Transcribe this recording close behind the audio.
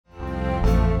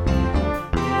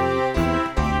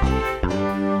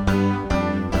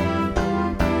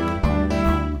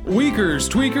Weekers,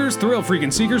 tweakers, thrill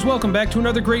freaking seekers, welcome back to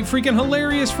another great freaking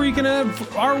hilarious freaking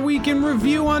our week in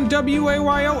review on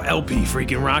WAYO LP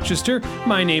freaking Rochester.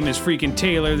 My name is freaking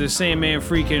Taylor, the Sandman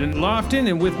freaking Lofton,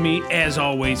 and with me, as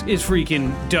always, is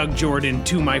freaking Doug Jordan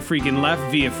to my freaking left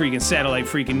via freaking satellite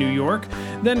freaking New York.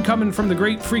 Then coming from the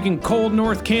great freaking cold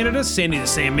North Canada, Sandy the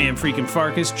Sandman freaking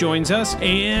Farkas joins us,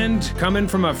 and coming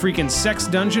from a freaking sex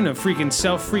dungeon of freaking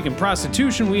self freaking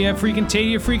prostitution, we have freaking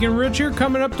Tadia freaking Richard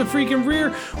coming up the freaking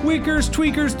rear. Weakers,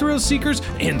 tweakers, thrill seekers,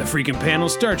 and the freaking panel.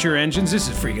 Start your engines. This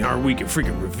is freaking our week in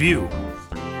freaking review.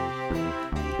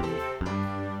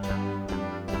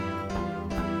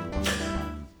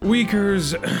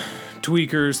 Weakers,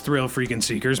 tweakers, thrill freaking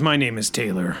seekers. My name is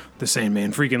Taylor, the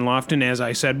Sandman freaking Lofton, as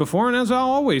I said before, and as I'll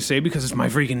always say because it's my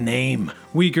freaking name.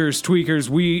 Weakers, tweakers,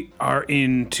 we are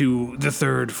into the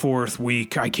third, fourth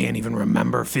week. I can't even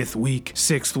remember. Fifth week,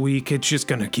 sixth week. It's just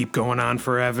gonna keep going on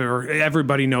forever.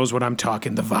 Everybody knows what I'm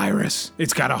talking. The virus.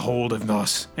 It's got a hold of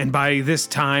us. And by this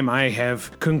time, I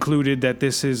have concluded that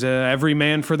this is a every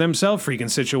man for themselves freaking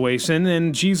situation.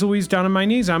 And geez Louise, down on my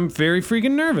knees, I'm very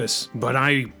freaking nervous. But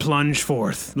I plunge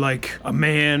forth like a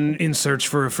man in search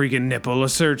for a freaking nipple, a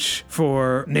search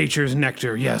for nature's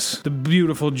nectar. Yes, the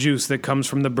beautiful juice that comes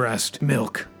from the breast, milk.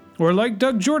 Or like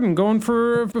Doug Jordan going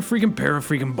for a freaking pair of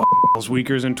freaking balls,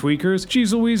 weakers and tweakers.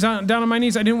 Jeez Louise, down on my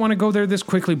knees. I didn't want to go there this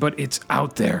quickly, but it's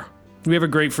out there. We have a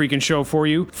great freaking show for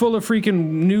you, full of freaking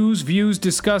news, views,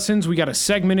 discussions. We got a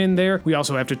segment in there. We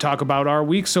also have to talk about our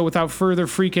week. So without further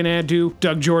freaking ado,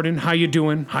 Doug Jordan, how you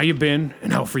doing? How you been?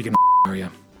 And how freaking are you?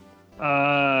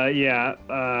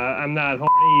 I'm not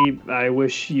horny. I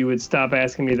wish you would stop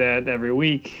asking me that every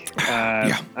week.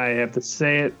 I have to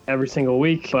say it every single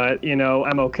week, but you know,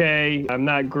 I'm okay. I'm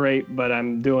not great, but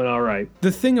I'm doing all right.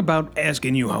 The thing about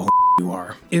asking you how you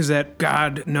are is that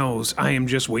God knows I am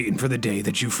just waiting for the day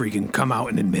that you freaking come out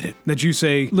and admit it. That you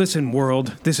say, listen,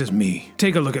 world, this is me.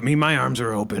 Take a look at me. My arms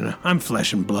are open. I'm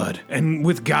flesh and blood. And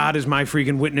with God as my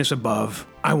freaking witness above,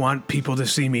 I want people to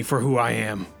see me for who I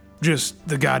am. Just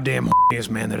the goddamn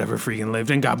horniest man that ever freaking lived,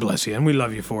 and God bless you, and we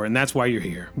love you for it, and that's why you're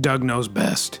here. Doug knows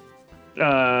best. Okay.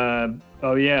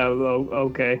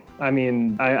 I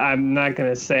mean, I'm not going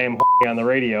to say I'm horny on the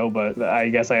radio, but I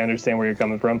guess I understand where you're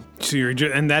coming from. So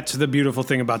and that's the beautiful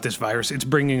thing about this virus. It's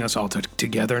bringing us all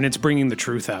together, and it's bringing the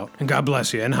truth out. And God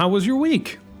bless you. And how was your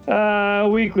week?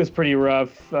 Week was pretty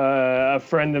rough. A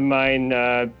friend of mine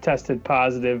tested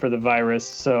positive for the virus,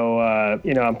 so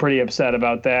I'm pretty upset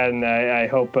about that, and I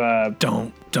hope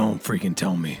Don't freaking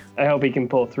tell me. I hope he can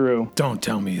pull through. Don't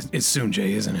tell me. It's Sunjay,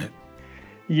 isn't it?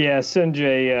 Yeah,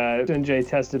 Sunjay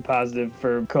tested positive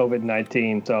for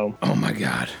COVID-19, so. Oh my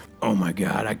God,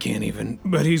 I can't even.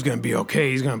 But he's gonna be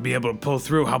okay. He's gonna be able to pull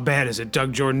through. How bad is it,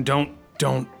 Doug Jordan? Don't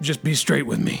just be straight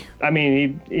with me. I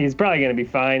mean, he's probably going to be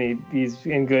fine. He's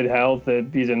in good health.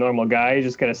 He's a normal guy. He's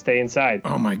just got to stay inside.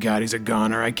 Oh my God, he's a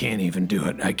goner. I can't even do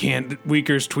it. I can't.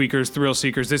 Weakers, tweakers, thrill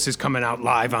seekers, this is coming out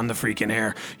live on the freaking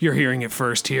air. You're hearing it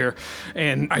first here.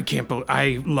 And I can't believe,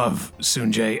 I love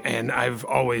Sunjay, and I've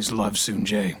always loved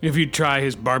Sunjay. If you try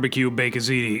his barbecue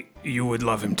bakaziti, you would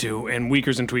love him too, and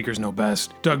weakers and tweakers know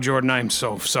best. Doug Jordan, I'm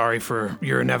so sorry for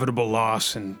your inevitable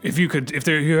loss, and if you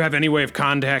have any way of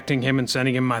contacting him and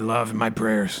sending him my love and my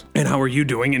prayers. And how are you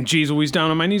doing? And geez Louise,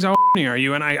 down on my knees, how are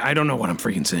you? And I don't know what I'm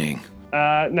freaking saying.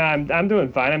 No, I'm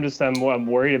doing fine. I'm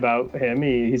worried about him.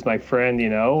 He's my friend,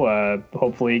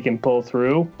 hopefully he can pull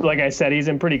through. Like I said, he's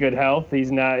in pretty good health. He's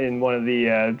not in one of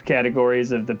the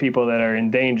categories of the people that are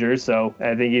in danger. So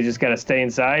I think he's just got to stay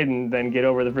inside and then get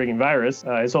over the freaking virus.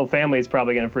 His whole family is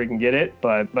probably going to freaking get it,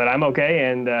 but I'm okay.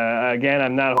 And again,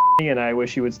 I'm not horny, and I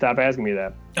wish you would stop asking me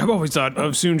that. I've always thought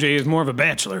of Sunjay as more of a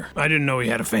bachelor. I didn't know he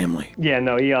had a family. Yeah,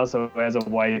 no, he also has a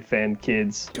wife and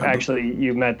kids. Actually,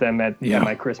 you met them at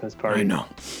my Christmas party. I know.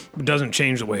 It doesn't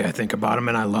change the way I think about him,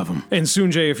 and I love him. And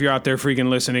Sunjay, if you're out there freaking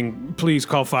listening, please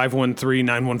call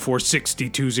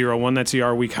 513-914-6201. That's the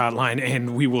Our Week hotline,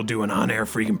 and we will do an on-air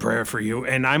freaking prayer for you.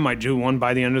 And I might do one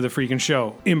by the end of the freaking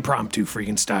show. Impromptu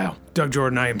freaking style. Doug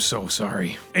Jordan, I am so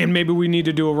sorry. And maybe we need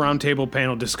to do a roundtable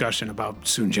panel discussion about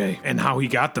Sunjay and how he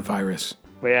got the virus.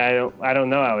 Yeah, I don't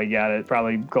know how he got it.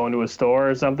 Probably going to a store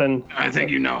or something. I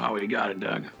think you know how he got it,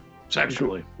 Doug.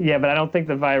 Sexually. Yeah, but I don't think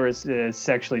the virus is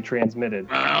sexually transmitted.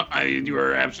 You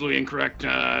are absolutely incorrect.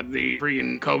 The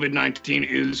freaking COVID-19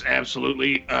 is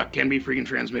absolutely can be freaking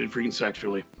transmitted freaking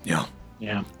sexually. Yeah.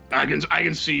 Yeah. I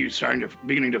can see you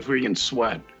beginning to freaking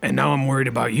sweat. And now I'm worried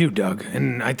about you, Doug.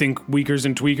 And I think Weakers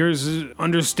and Tweakers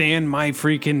understand my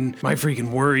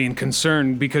freaking worry and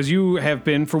concern, because you have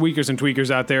been, for Weakers and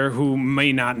Tweakers out there who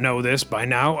may not know this by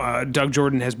now, Doug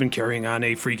Jordan has been carrying on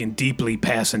a freaking deeply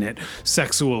passionate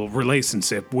sexual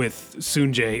relationship with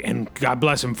Sunjay, and God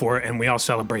bless him for it. And we all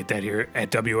celebrate that here at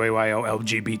WAYO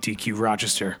LGBTQ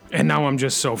Rochester. And now I'm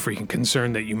just so freaking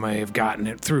concerned that you may have gotten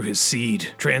it through his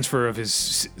transfer of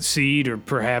his seed, or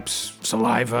perhaps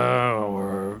saliva,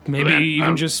 or maybe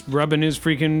even just rubbing his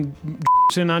freaking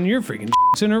in on your freaking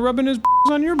or rubbing his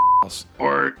on your balls.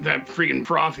 Or that freaking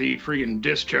frothy freaking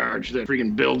discharge that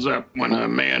freaking builds up when a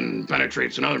man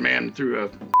penetrates another man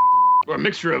through a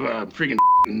mixture of a freaking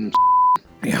and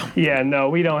Yeah. Yeah, no,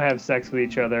 we don't have sex with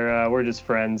each other. We're just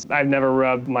friends. I've never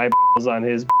rubbed my balls on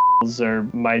his balls, or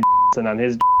my and on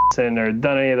his or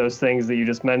done any of those things that you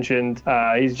just mentioned.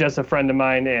 He's just a friend of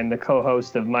mine and the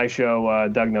co-host of my show,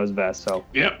 Doug Knows Best. So.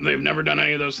 Yep, they've never done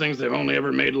any of those things. They've only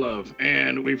ever made love.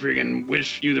 And we freaking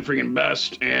wish you the freaking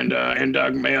best. And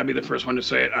Doug, may I be the first one to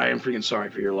say it, I am freaking sorry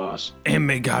for your loss. And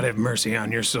may God have mercy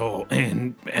on your soul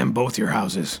and both your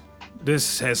houses.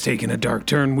 This has taken a dark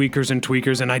turn, Weakers and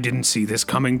Tweakers, and I didn't see this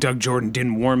coming. Doug Jordan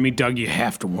didn't warn me. Doug, you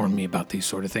have to warn me about these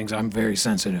sort of things. I'm very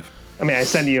sensitive. I mean, I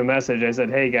sent you a message. I said,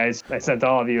 hey, guys, I sent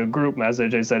all of you a group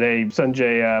message. I said, hey,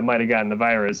 Sunjay might have gotten the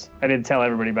virus. I didn't tell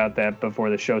everybody about that before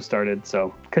the show started.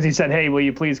 So, because he said, hey, will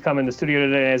you please come in the studio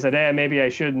today? And I said, hey, maybe I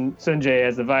shouldn't. Sunjay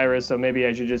has the virus, so maybe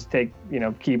I should just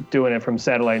keep doing it from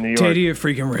satellite New York. Tadia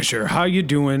freaking Risher, how you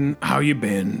doing? How you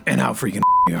been? And how freaking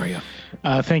are you?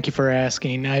 Thank you for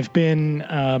asking. I've been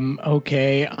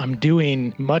okay. I'm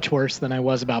doing much worse than I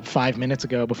was about 5 minutes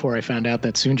ago before I found out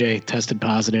that Sunjay tested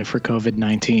positive for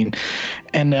COVID-19.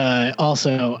 And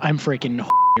also, I'm freaking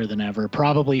than ever,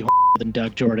 probably than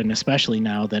Doug Jordan, especially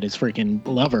now that his freaking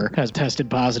lover has tested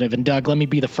positive. And Doug, let me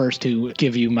be the first to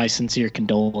give you my sincere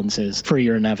condolences for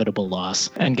your inevitable loss,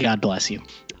 and God bless you.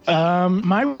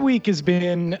 My week has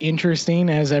been interesting.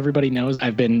 As everybody knows,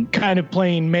 I've been kind of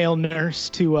playing male nurse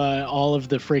to all of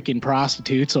the freaking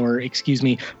prostitutes, or excuse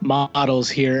me, models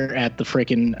here at the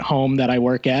freaking home that I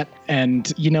work at.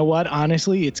 And you know what?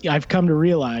 Honestly, I've come to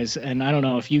realize, and I don't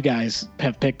know if you guys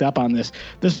have picked up on this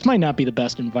might not be the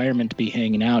best environment to be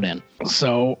hanging out in.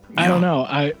 So I don't know.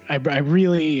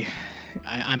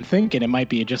 I'm thinking it might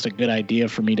be just a good idea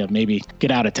for me to maybe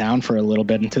get out of town for a little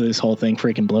bit until this whole thing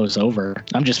freaking blows over.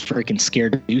 I'm just freaking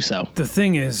scared to do so. The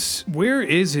thing is, where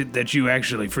is it that you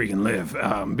actually freaking live?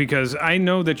 Because I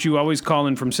know that you always call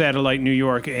in from satellite New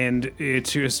York, and it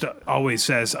just always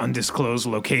says undisclosed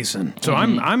location. So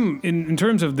I'm in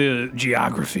terms of the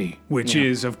geography, which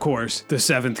is, of course, the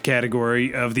 7th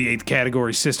category of the 8th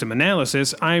category system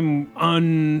analysis, I'm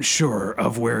unsure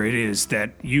of where it is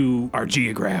that you are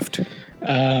geographed.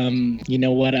 You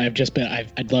know what?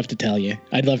 I'd love to tell you.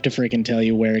 I'd love to freaking tell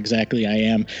you where exactly I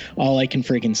am. All I can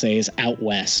freaking say is out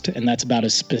west, and that's about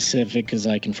as specific as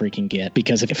I can freaking get.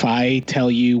 Because if I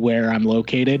tell you where I'm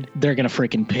located, they're gonna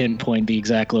freaking pinpoint the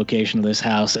exact location of this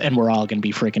house, and we're all gonna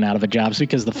be freaking out of a job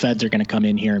because the feds are gonna come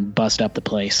in here and bust up the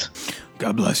place.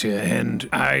 God bless you, and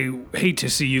I hate to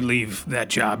see you leave that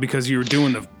job because you're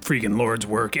doing the freaking Lord's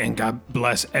work, and God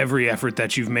bless every effort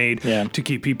that you've made to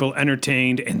keep people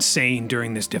entertained and sane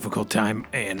during this difficult time,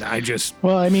 and I just...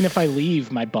 Well, I mean, if I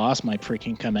leave, my boss might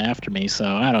freaking come after me, so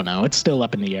I don't know. It's still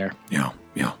up in the air. Yeah.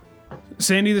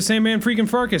 Sandy, the same man freaking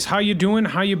Farkas, how you doing,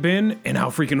 how you been, and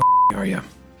how freaking are you?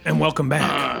 And welcome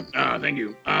back. Thank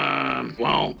you.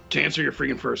 Well, to answer your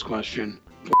freaking first question,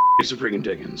 the freaking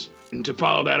Dickens. And to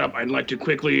follow that up, I'd like to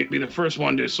quickly be the first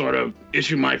one to sort of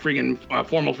issue my freaking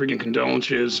formal freaking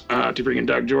condolences to freaking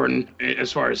Doug Jordan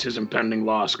as far as his impending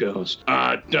loss goes.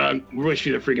 Doug, we wish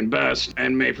you the freaking best,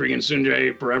 and may freaking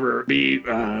Sunjay forever be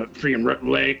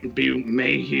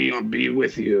may he be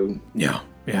with you. Yeah,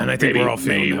 and I think we're all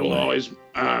feeling that way. Will always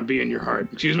be in your heart.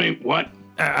 Excuse me, what?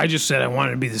 I just said I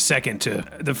wanted to be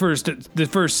the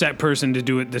first set person to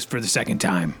do it this for the second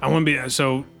time. I want to be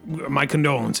so. My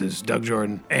condolences, Doug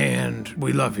Jordan, and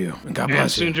we love you, and God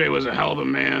bless you. Sunjay was a hell of a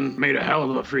man, made a hell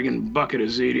of a freaking bucket of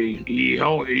ziti.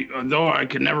 Though I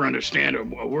could never understand a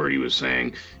word he was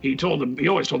saying, he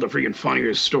always told the freaking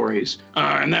funniest stories,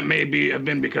 and that may have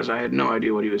been because I had no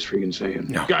idea what he was freaking saying.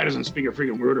 No. Guy doesn't speak a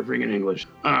freaking word of freaking English,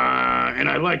 and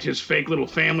I liked his fake little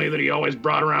family that he always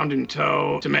brought around in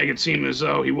tow to make it seem as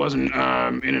though he wasn't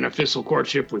in an official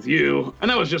courtship with you,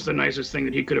 and that was just the nicest thing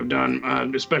that he could have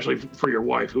done, especially for your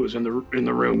wife. wife, who was in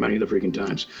the room many of the freaking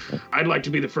times. I'd like to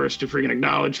be the first to freaking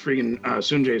acknowledge freaking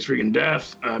Sunjay's freaking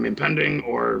death, impending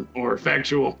or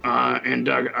factual. And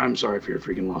Doug, I'm sorry for your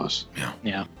freaking loss.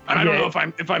 Yeah. And I don't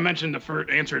know if I mentioned the first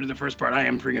answer to the first part. I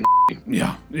am freaking.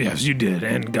 Yeah. Yes, you did.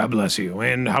 And God bless you.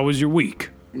 And how was your week?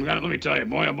 Let me tell you,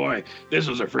 boy, oh boy, this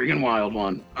was a freaking wild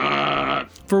one.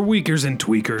 For weakers and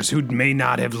tweakers who may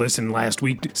not have listened last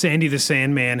week, Sandy the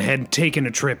Sandman had taken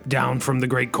a trip down from the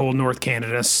great cold North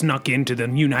Canada, snuck into the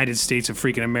United States of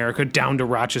freaking America, down to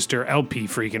Rochester, LP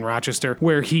freaking Rochester,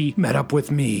 where he met up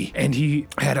with me, and he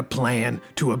had a plan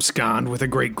to abscond with a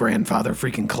great-grandfather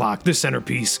freaking clock, the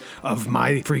centerpiece of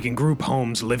my freaking group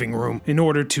home's living room, in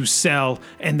order to sell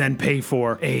and then pay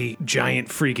for a giant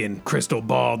freaking crystal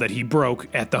ball that he broke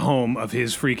at the home of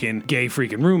his freaking gay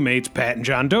freaking roommates, Pat and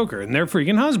John Doker, and their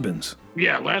freaking husbands.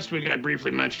 Yeah, last week I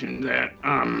briefly mentioned that.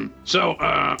 So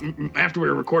after we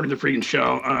recorded the freaking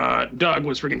show, Doug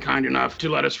was freaking kind enough to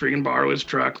let us freaking borrow his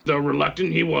truck. Though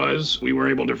reluctant he was, we were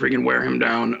able to freaking wear him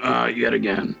down yet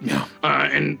again. Yeah.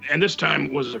 And this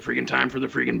time was a freaking time for the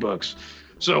freaking books.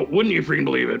 So wouldn't you freaking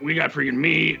believe it? We got freaking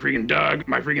me, freaking Doug,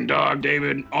 my freaking dog,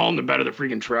 David, all in the bed of the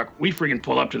freaking truck. We freaking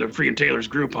pull up to the freaking Taylor's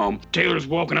group home. Taylor's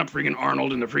woken up freaking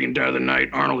Arnold in the freaking dead of the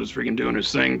night. Arnold is freaking doing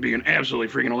his thing, being absolutely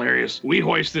freaking hilarious. We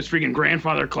hoist this freaking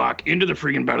grandfather clock into the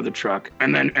freaking bed of the truck.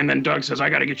 And then Doug says, I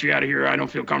got to get you out of here. I don't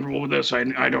feel comfortable with this. I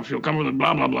don't feel comfortable with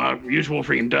blah, blah, blah. Usual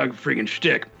freaking Doug freaking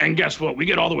shtick. And guess what? We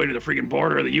get all the way to the freaking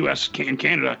border of the U.S. and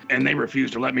Canada, and they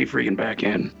refuse to let me freaking back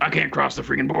in. I can't cross the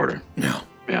freaking border. No.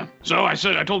 Yeah. So I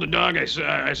told Doug, I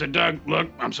said, Doug, look,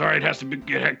 I'm sorry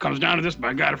it comes down to this, but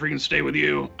I gotta freaking stay with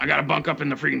you. I gotta bunk up in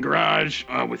the freaking garage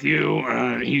with you.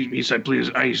 He said, please.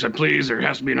 He said, please, there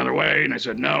has to be another way. And I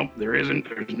said, no, there isn't.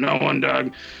 There's no one,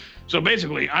 Doug. So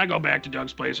basically, I go back to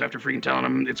Doug's place after freaking telling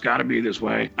him it's got to be this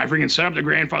way. I freaking set up the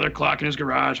grandfather clock in his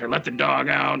garage. I let the dog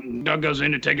out, and Doug goes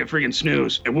in to take a freaking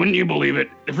snooze. And wouldn't you believe it,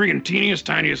 the freaking teeniest,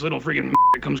 tiniest little freaking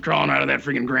comes crawling out of that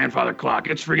freaking grandfather clock.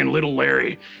 It's freaking little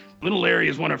Larry. Little Larry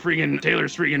is one of freaking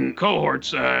Taylor's freaking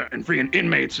cohorts and freaking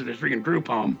inmates of this freaking group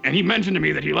home. And he mentioned to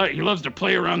me that he loves to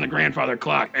play around the grandfather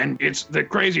clock. And it's the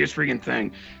craziest freaking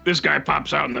thing. This guy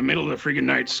pops out in the middle of the freaking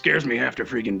night, scares me half to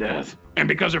freaking death. And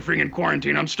because of freaking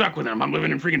quarantine, I'm stuck with him. I'm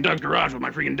living in freaking Doug's garage with my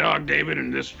freaking dog, David,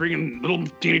 and this freaking little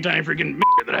teeny tiny freaking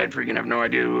that I freaking have no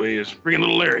idea who he is. Freaking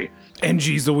little Larry. And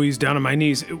geez Louise, down on my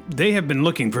knees, they have been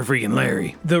looking for freaking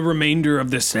Larry. The remainder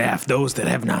of the staff, those that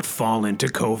have not fallen to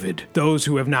COVID, those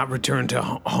who have not returned to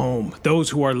home, those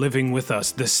who are living with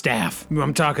us, the staff.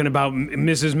 I'm talking about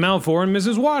Mrs. Malfour and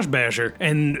Mrs. Washbasher.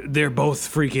 And they're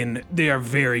both they are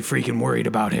very freaking worried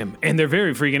about him. And they're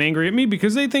very freaking angry at me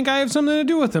because they think I have something to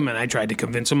do with him. And I tried to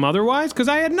convince them otherwise because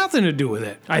I had nothing to do with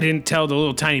it. I didn't tell the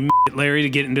little tiny Larry to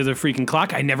get into the freaking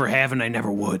clock. I never have and I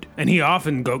never would. And he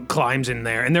often climbs in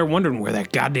there and they're wondering where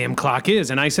that goddamn clock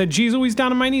is. And I said, geez Louise,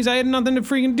 down on my knees, I had nothing to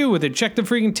freaking do with it. Check the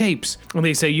freaking tapes. And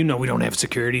they say, we don't have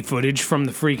security footage from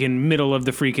the freaking middle of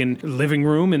the freaking living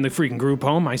room in the freaking group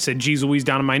home. I said, geez Louise,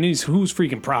 down on my knees, whose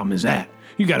freaking problem is that?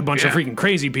 You got a bunch of freaking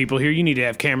crazy people here. You need to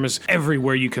have cameras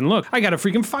everywhere you can look. I got a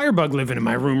freaking firebug living in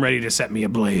my room ready to set me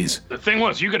ablaze. The thing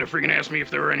was, you could have freaking asked me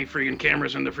if there were any freaking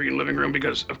cameras in the freaking living room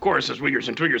because, of course, as Wiggers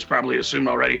and Twiggers probably assumed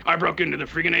already, I broke into the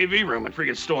freaking AV room and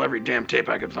freaking stole every damn tape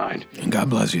I could find. And God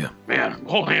bless you. Man, a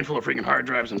whole handful of freaking hard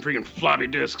drives and freaking floppy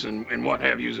disks and what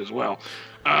have yous as well.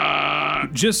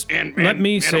 Let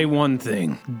me say one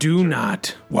thing. Do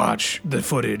not watch the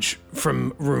footage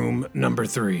from room number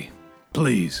 3.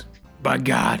 Please. By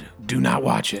God, do not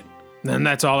watch it. And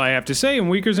that's all I have to say. And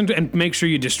Weakers and make sure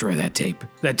you destroy that tape.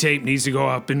 That tape needs to go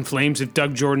up in flames. If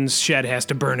Doug Jordan's shed has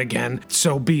to burn again,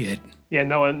 so be it. Yeah,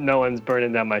 no one's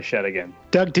burning down my shed again.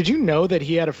 Doug, did you know that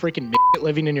he had a freaking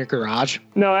living in your garage?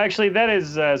 No, actually, that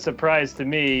is a surprise to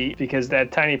me because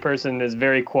that tiny person is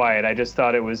very quiet. I just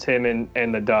thought it was him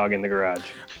and the dog in the garage.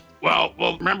 Well,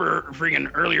 remember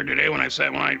freaking earlier today when I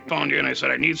phoned you and I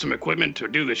said I need some equipment to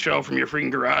do the show from your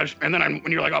freaking garage, and then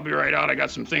when you're like, I'll be right out, I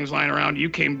got some things lying around. You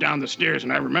came down the stairs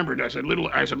and I remembered. I said,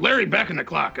 Larry, back in the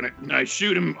clock, and I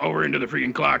shoot him over into the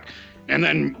freaking clock, and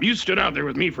then you stood out there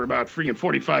with me for about freaking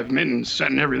 45 minutes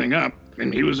setting everything up,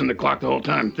 and he was in the clock the whole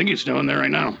time. I think he's still in there right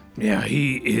now. Yeah,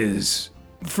 he is.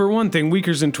 For one thing,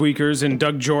 Weakers and Tweakers and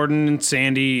Doug Jordan and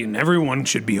Sandy and everyone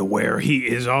should be aware he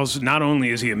is also, not only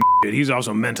is he he's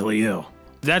also mentally ill.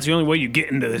 That's the only way you get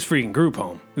into this freaking group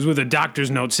home, is with a doctor's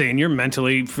note saying you're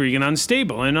mentally freaking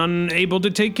unstable and unable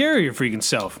to take care of your freaking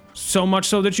self. So much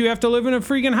so that you have to live in a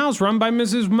freaking house run by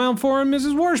Mrs. Malfour and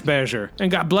Mrs. Washbasher.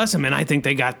 And God bless them, and I think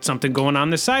they got something going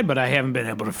on this side, but I haven't been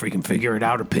able to freaking figure it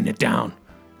out or pin it down.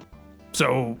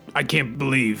 So I can't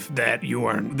believe that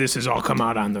this has all come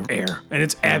out on the air. And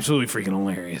it's absolutely freaking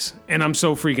hilarious. And I'm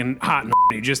so freaking hot and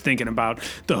horny just thinking about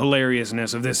the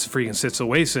hilariousness of this freaking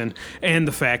situation and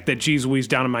the fact that, geez Louise,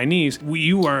 down on my knees,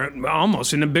 you are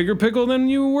almost in a bigger pickle than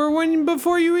you were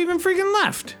before you even freaking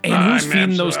left. And who's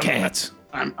feeding those cats?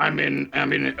 I'm in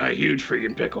a huge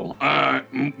freaking pickle.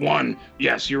 One,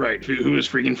 yes, you're right. Who is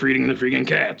freaking feeding the freaking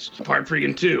cats? Part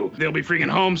freaking two, they'll be freaking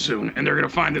home soon, and they're gonna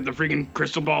find that the freaking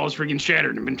crystal ball is freaking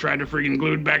shattered and been tried to freaking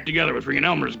glued back together with freaking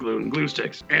Elmer's glue and glue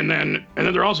sticks. And then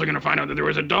they're also gonna find out that there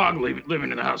was a dog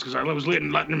living in the house because I was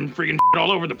letting him freaking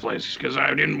all over the place because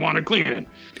I didn't want to clean it.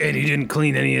 And you didn't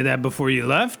clean any of that before you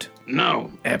left?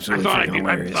 No. Absolutely.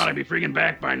 I thought I'd be freaking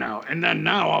back by now. And then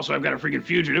now also I've got a freaking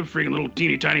fugitive, freaking little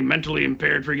teeny tiny mentally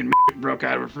impaired freaking broke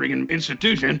out of a freaking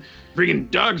institution. Freaking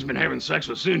Doug's been having sex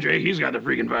with Sunjay. He's got the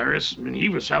freaking virus. And he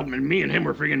was helping me and him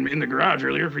were freaking in the garage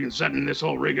earlier, freaking setting this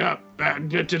whole rig up.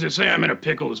 To say I'm in a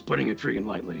pickle is putting it freaking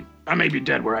lightly. I may be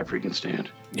dead where I freaking stand.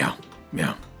 Yeah.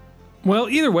 Well,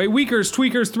 either way, Weakers,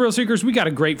 Tweakers, Thrill Seekers, we got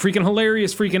a great freaking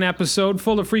hilarious freaking episode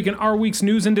full of freaking our week's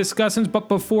news and discussions. But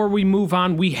before we move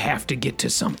on, we have to get to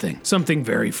something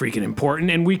very freaking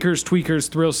important. And Weakers, Tweakers,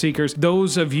 Thrill Seekers,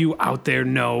 those of you out there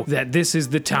know that this is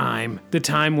the time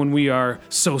when we are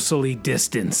socially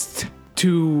distanced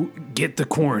to get the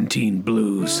quarantine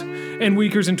blues. And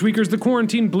Weakers and Tweakers, the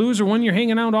quarantine blues are when you're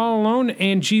hanging out all alone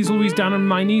and geez Louise, down on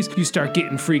my knees, you start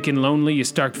getting freaking lonely, you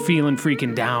start feeling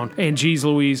freaking down, and geez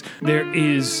Louise, there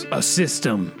is a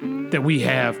system that we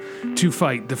have to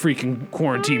fight the freaking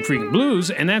quarantine freaking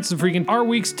blues, and that's the freaking our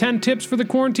week's 10 tips for the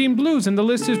quarantine blues, and the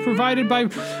list is provided by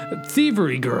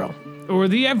Thievery Girl or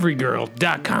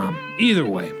theeverygirl.com. Either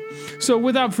way. So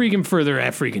without freaking further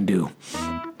ado,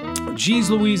 geez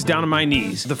Louise, down on my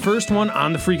knees. The first one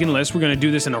on the freaking list, we're going to do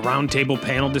this in a roundtable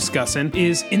panel discussion,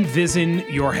 is envision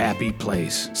your happy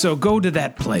place. So go to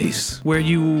that place where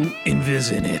you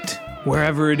envision it,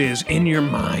 wherever it is in your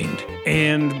mind,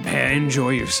 and enjoy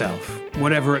yourself.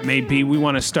 Whatever it may be, we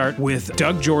want to start with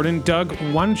Doug Jordan. Doug,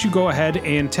 why don't you go ahead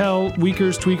and tell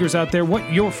Weakers, Tweakers out there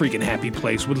what your freaking happy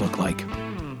place would look like?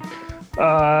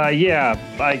 Yeah,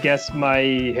 I guess my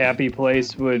happy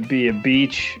place would be a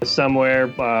beach somewhere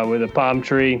with a palm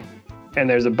tree, and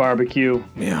there's a barbecue.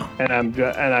 Yeah. And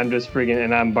I'm just freaking,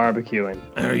 and I'm barbecuing.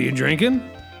 Are you drinking?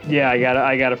 Yeah, I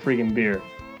got a freaking beer.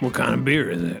 What kind of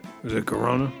beer is it? Is it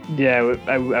Corona? Yeah,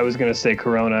 I was gonna say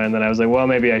Corona, and then I was like, well,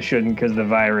 maybe I shouldn't because the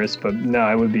virus, but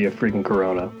no, it would be a freaking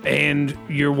Corona. And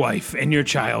your wife and your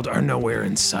child are nowhere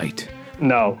in sight.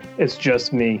 No, it's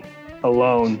just me,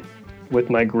 alone,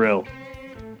 with my grill.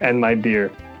 And my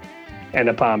beer. And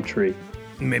a palm tree.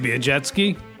 Maybe a jet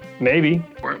ski? Maybe.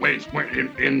 Wait,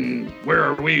 where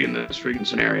are we in this freaking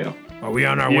scenario? Are we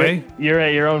on our way? You're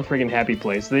at your own freaking happy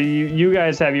place. You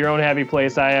guys have your own happy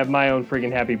place. I have my own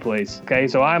freaking happy place. Okay,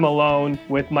 so I'm alone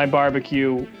with my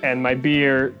barbecue and my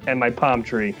beer and my palm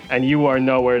tree. And you are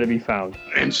nowhere to be found.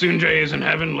 And Sunjay is in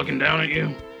heaven looking down at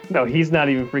you? No, he's not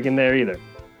even freaking there either.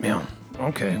 Yeah.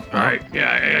 Okay. All right.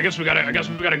 Yeah. I guess we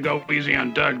gotta go easy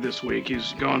on Doug this week.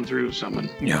 He's going through something.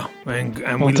 Yeah. And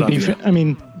well, we love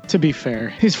you. To be fair,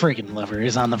 his freaking liver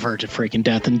is on the verge of freaking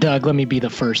death. And Doug, let me be the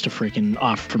first to freaking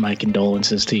offer my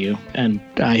condolences to you. And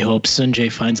I hope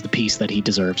Sunjay finds the peace that he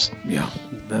deserves. Yeah,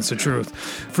 that's the truth.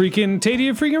 Freaking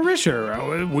Tadia freaking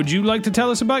Risher, would you like to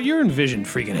tell us about your envisioned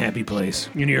freaking happy place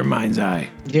in your mind's eye?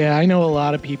 Yeah, I know a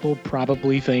lot of people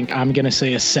probably think I'm going to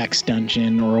say a sex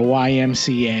dungeon or a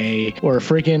YMCA or a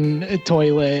freaking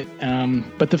toilet.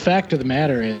 But the fact of the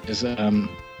matter is,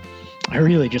 I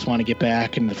really just want to get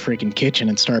back in the freaking kitchen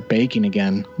and start baking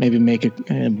again. Maybe make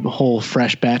a whole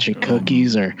fresh batch of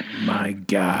cookies or... My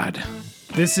God.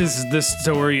 This is the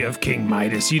story of King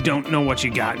Midas. You don't know what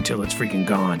you got until it's freaking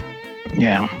gone.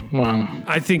 Yeah, well...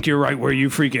 I think you're right where you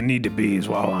freaking need to be is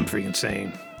all I'm freaking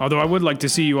saying. Although I would like to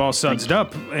see you all sudsed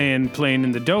up and playing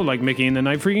in the dough like Mickey in the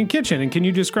Night Freaking Kitchen. And can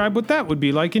you describe what that would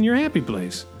be like in your happy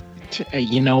place?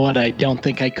 You know what? I don't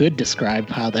think I could describe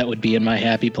how that would be in my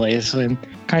happy place. It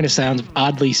kind of sounds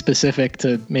oddly specific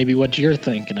to maybe what you're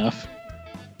thinking of.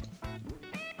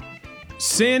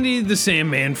 Sandy the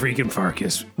Sandman freaking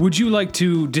Farkas, would you like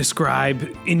to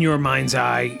describe in your mind's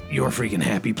eye your freaking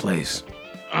happy place?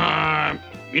 I've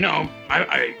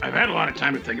had a lot of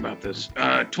time to think about this.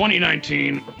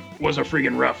 2019 was a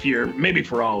freaking rough year, maybe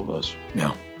for all of us.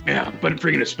 Yeah. Yeah, but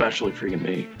freaking especially freaking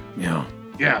me. Yeah.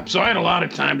 Yeah, so I had a lot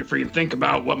of time to freaking think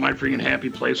about what my freaking happy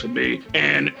place would be,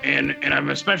 and I'm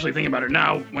especially thinking about it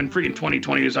now when freaking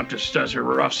 2020 is up to such a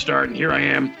rough start, and here I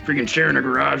am freaking sharing a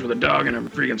garage with a dog and a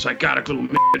freaking psychotic little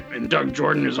and Doug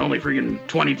Jordan is only freaking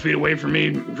 20 feet away from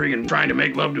me, freaking trying to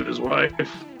make love to his wife.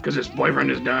 because his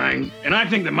boyfriend is dying. And I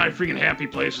think that my freaking happy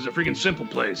place is a freaking simple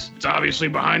place. It's obviously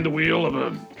behind the wheel of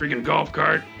a freaking golf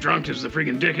cart, drunk as the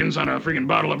freaking Dickens on a freaking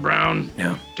bottle of Brown.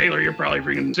 Yeah. Taylor, you're probably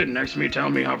freaking sitting next to me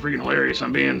telling me how freaking hilarious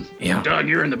I'm being. Yeah. Doug,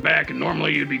 you're in the back, and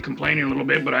normally you'd be complaining a little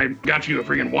bit, but I got you a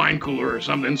freaking wine cooler or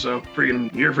something, so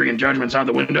freaking your freaking judgment's out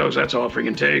the windows. That's all it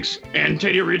freaking takes. And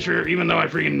Teddy Richard, even though I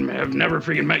freaking have never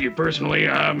freaking met you personally,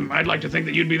 I'd like to think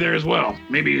that you'd be there as well.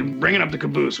 Maybe bringing up the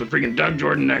caboose with freaking Doug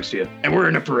Jordan next to you. And we're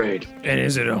in a parade. And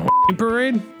is it a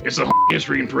parade? It's the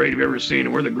freaking parade you've ever seen,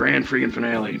 and we're the grand freaking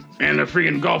finale. And the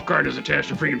freaking golf cart is attached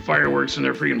to freaking fireworks, and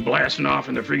they're freaking blasting off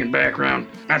in the freaking background.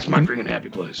 That's my freaking happy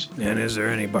place. And is there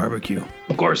any barbecue?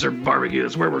 Of course, there's barbecue.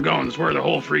 That's where we're going. That's where the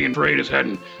whole freaking parade is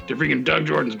heading. To freaking Doug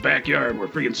Jordan's backyard, where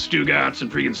freaking Stugatz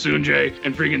and freaking Sunjay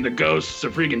and freaking the ghosts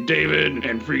of freaking David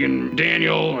and freaking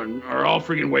Daniel are all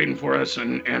freaking waiting for us,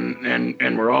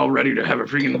 and we're all ready to have a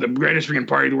freaking the greatest freaking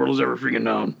party the world has ever freaking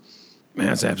known.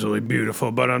 That's absolutely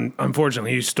beautiful, but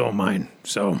unfortunately you stole mine,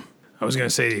 so I was going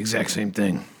to say the exact same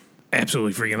thing.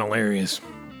 Absolutely freaking hilarious.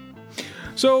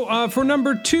 So for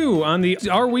number 2 on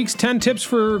our week's 10 tips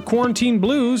for quarantine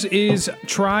blues is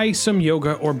try some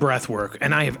yoga or breath work.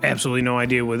 And I have absolutely no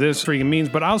idea what this freaking means,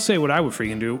 but I'll say what I would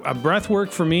freaking do. A breath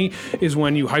work for me is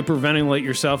when you hyperventilate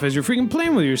yourself as you're freaking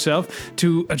playing with yourself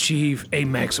to achieve a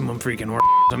maximum freaking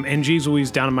orgasm. And geez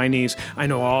Louise, down on my knees, I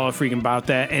know all freaking about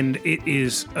that, and it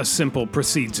is a simple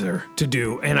procedure to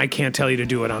do. And I can't tell you to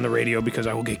do it on the radio because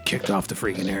I will get kicked off the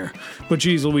freaking air. But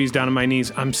geez Louise, down on my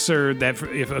knees, I'm sure that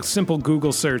if a simple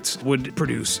Google search would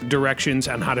produce directions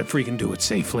on how to freaking do it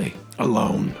safely,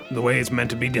 alone, the way it's meant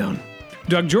to be done.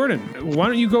 Doug Jordan, why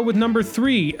don't you go with number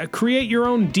 3? Create your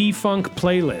own defunk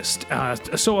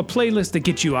playlist. So a playlist that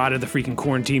gets you out of the freaking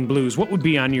quarantine blues. What would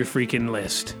be on your freaking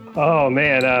list? Oh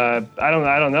man, I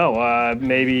don't know.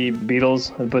 Maybe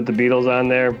Beatles. I'd put the Beatles on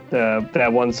there.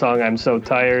 That one song, "I'm So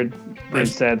Tired," pretty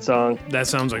sad song. That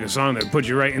sounds like a song that put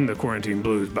you right in the quarantine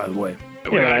blues, by the way.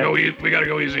 We gotta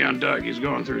go easy on Doug. He's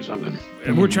going through something.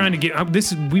 And we're trying to get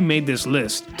this. We made this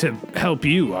list to help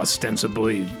you,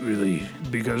 ostensibly, really,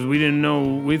 because we didn't know.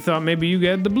 We thought maybe you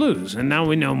had the blues, and now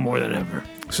we know more than ever.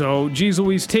 So, geez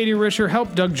Louise, Teddy Risher,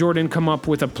 help Doug Jordan come up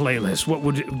with a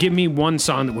playlist. Give me one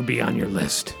song that would be on your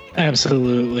list?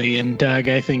 Absolutely. And Doug,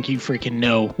 I think you freaking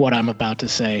know what I'm about to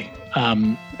say.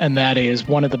 And that is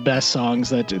one of the best songs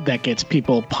that gets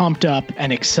people pumped up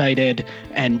and excited,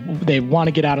 and they want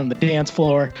to get out on the dance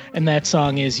floor. And that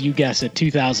song is, you guess it,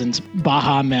 2000's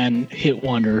Baha Men hit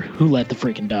wonder, "Who Let the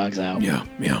Freaking Dogs Out." Yeah.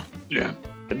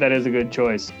 That is a good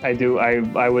choice. I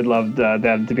would love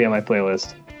that to be on my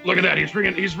playlist. Look at that. He's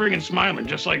freaking smiling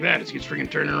just like that as he's freaking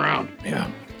turning around. Yeah.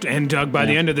 And Doug, by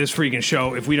the end of this freaking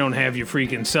show, if we don't have you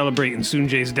freaking celebrating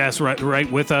Sunjay's death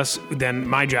right with us, then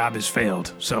my job has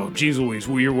failed. So, geez Louise,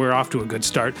 we're off to a good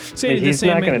start. He's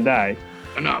not going to die.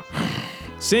 Enough.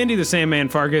 Sandy the Sandman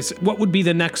Fargus, what would be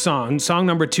the next song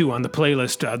number 2 on the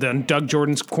playlist, the Doug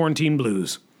Jordan's Quarantine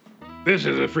Blues? This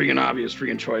is a freaking obvious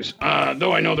freaking choice.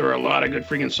 Though I know there are a lot of good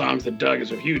freaking songs that Doug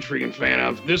is a huge freaking fan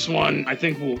of. This one, I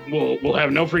think, will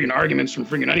have no freaking arguments from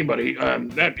freaking anybody.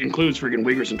 That includes freaking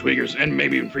Uyghurs and Tweakers and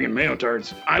maybe even freaking Mayo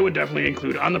Tarts. I would definitely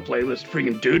include on the playlist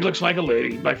freaking Dude Looks Like a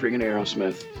Lady by freaking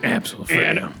Aerosmith. Absolutely.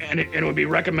 And it would be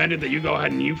recommended that you go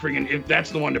ahead and you freaking, if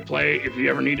that's the one to play, if you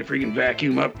ever need to freaking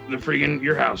vacuum up the freaking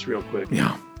your house real quick.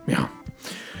 Yeah.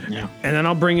 And then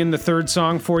I'll bring in the third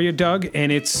song for you, Doug, and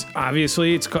it's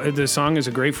obviously the song is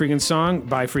a great freaking song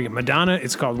by freaking Madonna.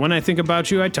 It's called "When I Think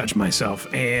About You, I Touch Myself."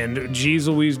 And geez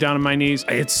Louise, down on my knees,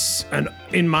 it's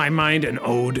in my mind an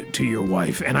ode to your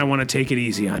wife, and I want to take it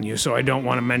easy on you, so I don't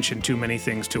want to mention too many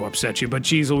things to upset you. But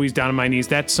geez Louise, down on my knees,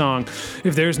 that song,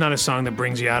 if there's not a song that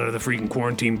brings you out of the freaking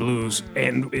quarantine blues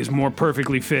and is more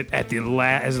perfectly fit as the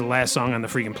last song on the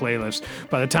freaking playlist,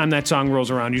 by the time that song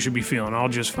rolls around, you should be feeling all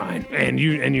just fine, and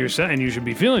you should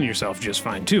be feeling yourself just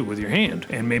fine too, with your hand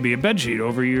and maybe a bedsheet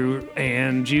over you,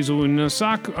 and Jesus, a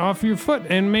sock off your foot,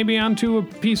 and maybe onto a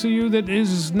piece of you that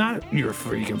is not your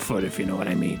freaking foot, if you know what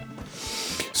I mean.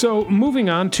 So moving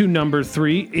on to number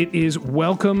 3, it is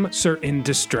welcome certain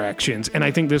distractions. And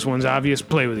I think this one's obvious.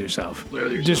 Play with yourself. Play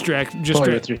with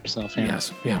yourself, yeah.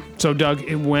 Yes, yeah. So Doug,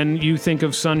 when you think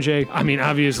of Sunjay, I mean,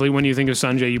 obviously when you think of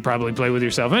Sunjay, you probably play with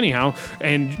yourself anyhow.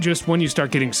 And just when you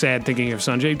start getting sad thinking of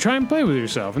Sunjay, try and play with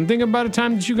yourself. And think about a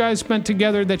time that you guys spent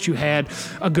together that you had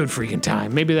a good freaking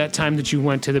time. Maybe that time that you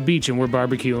went to the beach and were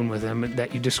barbecuing with him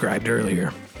that you described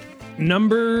earlier.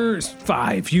 Number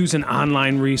 5, use an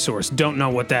online resource. Don't know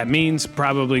what that means?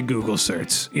 Probably Google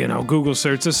search. Google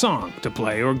search a song to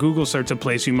play, or Google search a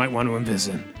place you might want to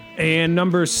visit. And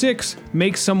number 6,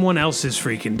 make someone else's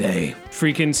freaking day.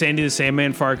 Freaking Sandy the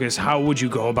Sandman Farkas, how would you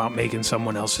go about making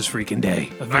someone else's freaking day?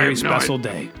 A very special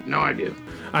day. No idea.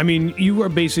 I mean, you are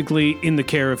basically in the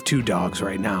care of 2 dogs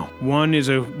right now. One is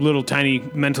a little tiny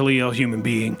mentally ill human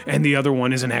being, and the other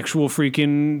one is an actual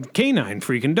freaking canine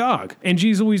freaking dog. And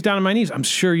geez Louise, down on my knees, I'm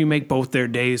sure you make both their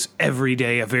days every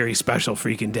day a very special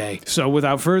freaking day. So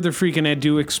without further freaking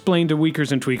ado, explain to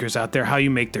Weakers and Tweakers out there how you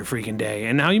make their freaking day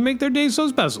and how you make their day so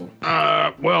special.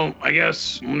 Well, I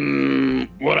guess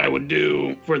what I would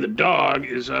do for the dog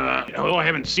is, although I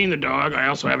haven't seen the dog, I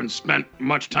also haven't spent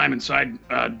much time inside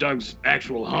Doug's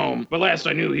actual home. But last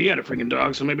I knew, he had a freaking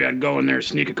dog, so maybe I'd go in there,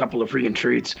 sneak a couple of freaking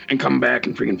treats, and come back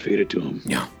and freaking feed it to him.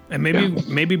 Yeah. And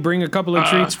maybe bring a couple of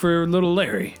treats for little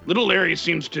Larry. Little Larry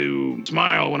seems to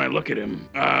smile when I look at him.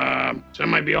 So that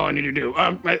might be all I need to do.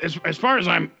 As far as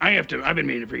I've been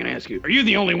meaning to freaking ask you, are you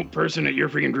the only person at your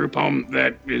freaking group home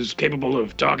that is capable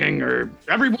of talking? Or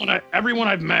everyone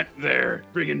I've met there,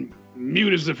 freaking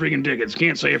mute as the freaking tickets,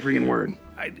 can't say a freaking word.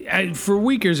 For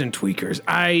Weakers and Tweakers,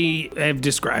 I have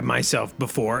described myself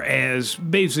before as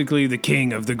basically the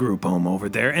king of the group home over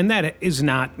there, and that is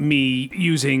not me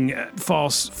using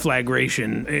false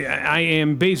flagration. I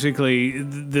am basically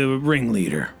the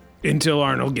ringleader until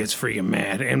Arnold gets freaking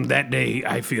mad, and that day,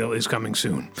 I feel, is coming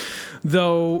soon.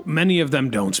 Though many of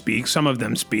them don't speak, some of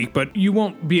them speak, but you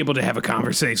won't be able to have a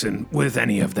conversation with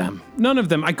any of them. None of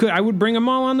them. I would bring them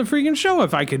all on the freaking show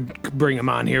if I could bring them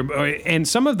on here. And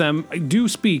some of them do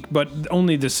speak, but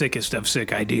only the sickest of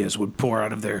sick ideas would pour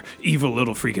out of their evil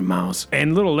little freaking mouths.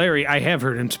 And little Larry, I have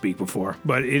heard him speak before,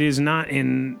 but it is not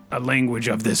in a language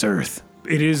of this earth.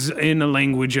 It is in a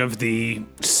language of the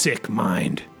sick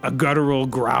mind. A guttural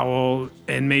growl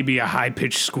and maybe a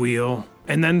high-pitched squeal.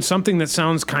 And then something that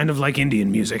sounds kind of like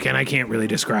Indian music, and I can't really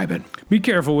describe it. Be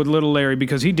careful with little Larry,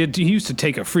 because he used to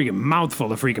take a freaking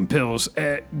mouthful of freaking pills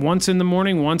once in the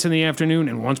morning, once in the afternoon,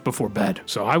 and once before bed.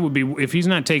 So I would be, if he's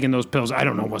not taking those pills, I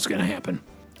don't know what's going to happen.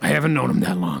 I haven't known him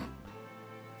that long.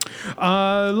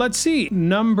 Let's see.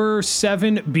 Number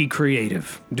 7, be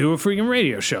creative. Do a freaking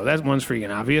radio show. That one's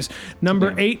freaking obvious.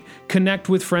 Number 8, connect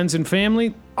with friends and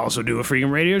family. Also do a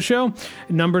freaking radio show.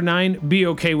 Number 9, be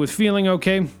okay with feeling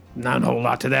okay. Not a whole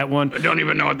lot to that one. I don't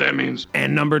even know what that means.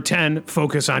 And number 10,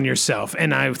 focus on yourself.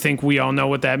 And I think we all know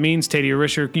what that means. Tadia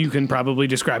Risher, you can probably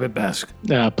describe it best.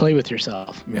 Play with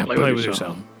yourself. Yeah, play with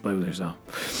yourself. Play with yourself.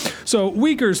 So,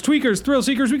 Weakers, Tweakers, Thrill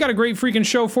Seekers, we got a great freaking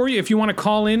show for you. If you want to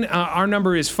call in, our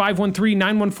number is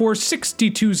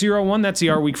 513-914-6201. That's the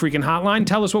Our Week freaking hotline.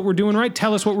 Tell us what we're doing right.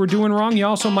 Tell us what we're doing wrong. You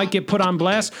also might get put on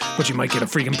blast, but you might get a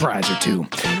freaking prize or two.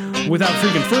 Without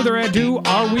freaking further ado,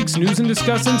 our week's news and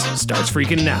discussants starts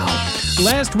freaking now.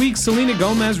 Last week, Selena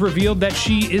Gomez revealed that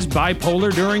she is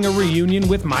bipolar during a reunion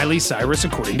with Miley Cyrus,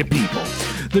 according to People.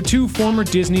 The two former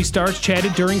Disney stars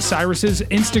chatted during Cyrus's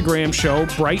Instagram show,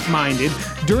 Bright Minded.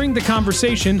 During the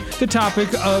conversation, the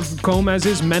topic of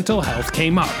Gomez's mental health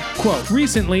came up. Quote,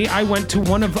 recently, I went to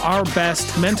one of our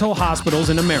best mental hospitals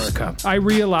in America. I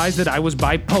realized that I was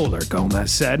bipolar,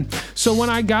 Gomez said. So when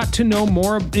I got to know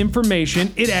more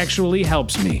information, it actually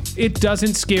helps me. It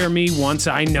doesn't scare me once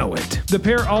I know it. The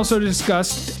pair also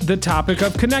discussed the topic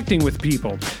of connecting with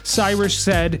people. Cyrus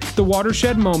said the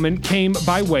watershed moment came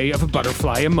by way of a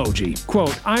butterfly emoji.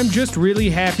 Quote, I'm just really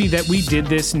happy that we did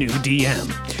this new DM.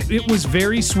 It was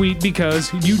very sweet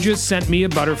because you just sent me a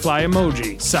butterfly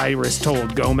emoji, Cyrus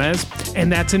told Gomez,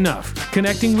 and that's enough.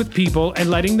 Connecting with people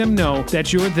and letting them know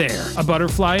that you're there. A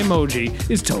butterfly emoji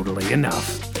is totally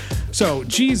enough. So,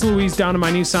 geez Louise, down on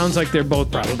my knees, sounds like they're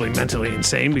both probably mentally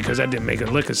insane, because that didn't make a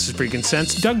lick of freaking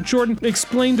sense. Doug Jordan,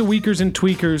 explain to Weakers and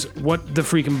Tweakers what the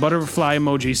freaking butterfly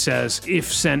emoji says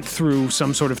if sent through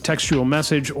some sort of textual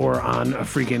message or on a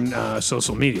freaking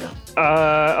social media.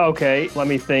 Okay, let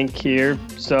me think here.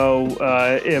 So,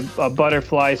 if a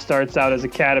butterfly starts out as a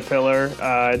caterpillar,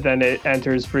 then it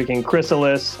enters freaking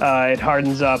chrysalis, it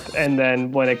hardens up, and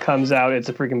then when it comes out, it's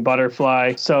a freaking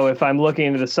butterfly. So if I'm looking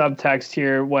into the subtext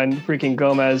here, when freaking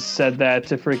Gomez said that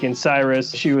to freaking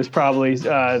Cyrus, she was probably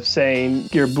saying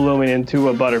you're blooming into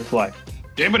a butterfly.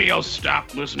 Did anybody else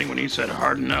stop listening when he said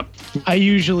harden up? I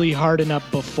usually harden up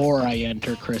before I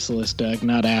enter chrysalis, Doug,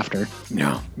 not after.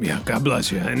 Yeah, God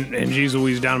bless you. And geez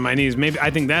Louise, down on my knees. Maybe I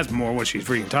think that's more what she's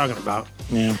freaking talking about.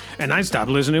 Yeah. And I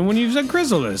stopped listening when you said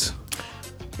chrysalis.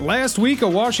 Last week, a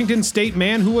Washington state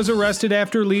man who was arrested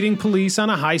after leading police on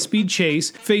a high-speed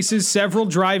chase faces several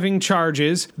driving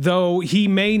charges, though he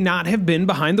may not have been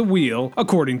behind the wheel,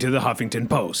 according to the Huffington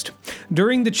Post.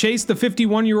 During the chase, the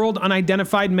 51-year-old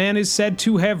unidentified man is said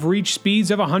to have reached speeds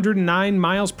of 109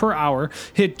 miles per hour,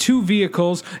 hit two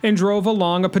vehicles, and drove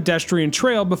along a pedestrian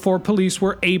trail before police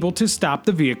were able to stop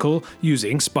the vehicle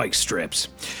using spike strips.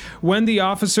 When the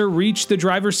officer reached the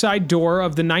driver's side door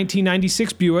of the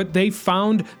 1996 Buick, they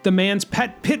found the man's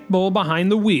pet pit bull behind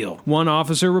the wheel. One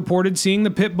officer reported seeing the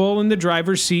pit bull in the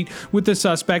driver's seat with the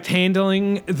suspect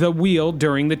handling the wheel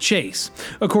during the chase.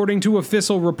 According to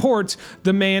official reports,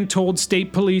 the man told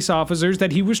state police officers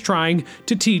that he was trying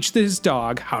to teach his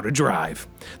dog how to drive.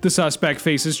 The suspect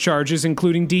faces charges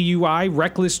including DUI,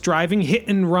 reckless driving, hit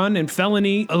and run, and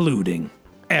felony eluding.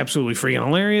 Absolutely freaking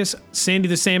hilarious. Sandy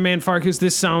the Sandman Farkas,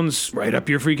 this sounds right up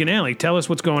your freaking alley. Tell us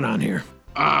what's going on here.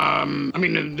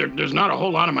 There's not a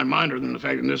whole lot on my mind other than the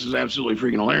fact that this is absolutely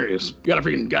freaking hilarious. You got a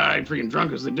freaking guy, freaking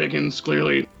drunk as the Dickens,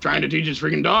 clearly trying to teach his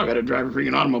freaking dog how to drive a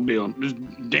freaking automobile. Just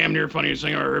damn near funniest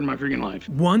thing I ever heard in my freaking life.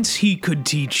 Once he could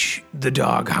teach the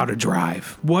dog how to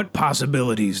drive, what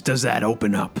possibilities does that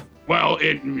open up? Well,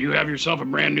 you have yourself a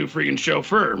brand new freaking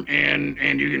chauffeur, and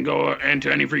you can go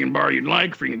into any freaking bar you'd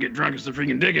like, freaking get drunk as the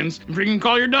freaking Dickens, and freaking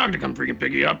call your dog to come freaking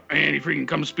pick you up, and he freaking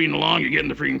comes speeding along, you get in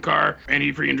the freaking car, and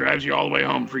he freaking drives you all the way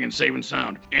home, freaking safe and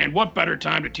sound. And what better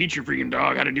time to teach your freaking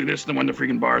dog how to do this than when the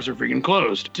freaking bars are freaking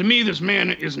closed? To me, this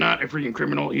man is not a freaking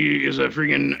criminal. He is a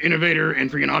freaking innovator and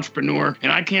freaking entrepreneur,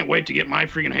 and I can't wait to get my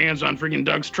freaking hands on freaking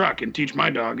Doug's truck and teach my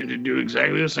dog to do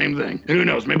exactly the same thing. And who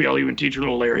knows, maybe I'll even teach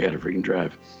little Larry how to freaking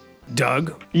drive.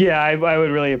 Doug? Yeah, I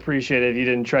would really appreciate it if you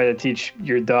didn't try to teach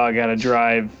your dog how to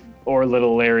drive or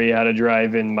little Larry how to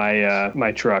drive in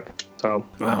my truck. So.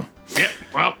 Wow. Yeah,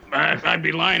 well, I'd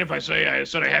be lying if I said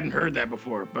I hadn't heard that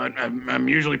before, but I'm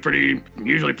usually pretty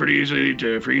easy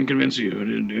to freaking convince you.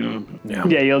 Yeah,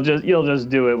 you'll just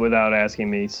do it without asking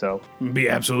me. So it'd be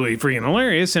absolutely freaking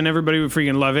hilarious, and everybody would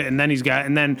freaking love it. And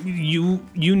then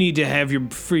you need to have your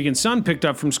freaking son picked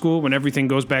up from school when everything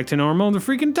goes back to normal. And the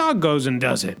freaking dog goes and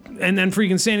does it, and then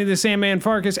freaking Sandy the Sandman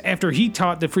Farkas, after he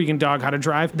taught the freaking dog how to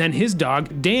drive, then his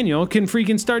dog Daniel can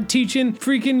freaking start teaching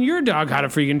freaking your dog how to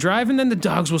freaking drive, and then the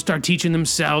dogs will start teaching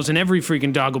themselves, and every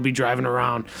freaking dog will be driving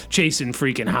around chasing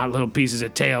freaking hot little pieces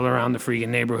of tail around the freaking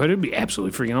neighborhood. It'd be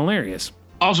absolutely freaking hilarious.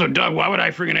 Also, Doug, why would I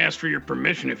freaking ask for your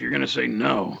permission if you're going to say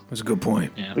no? That's a good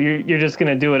point. Yeah. You're just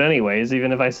going to do it anyways,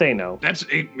 even if I say no.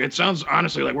 It sounds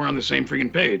honestly like we're on the same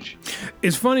freaking page.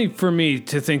 It's funny for me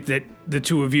to think that the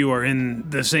two of you are in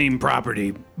the same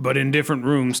property, but in different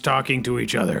rooms talking to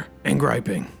each other and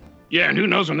griping. Yeah, and who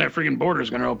knows when that freaking border is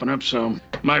going to open up, so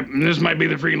this might be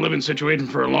the freaking living situation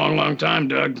for a long, long time,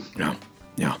 Doug.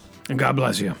 Yeah, and God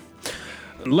bless you.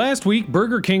 Last week,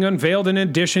 Burger King unveiled an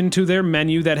addition to their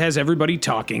menu that has everybody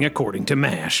talking, according to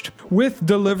Mashed. With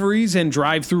deliveries and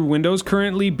drive-thru windows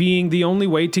currently being the only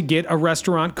way to get a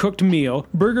restaurant-cooked meal,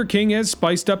 Burger King has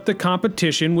spiced up the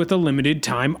competition with a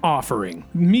limited-time offering.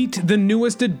 Meet the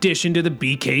newest addition to the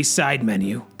BK side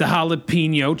menu, the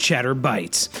Jalapeno Cheddar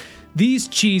Bites. These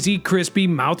cheesy, crispy,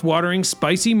 mouth-watering,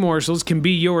 spicy morsels can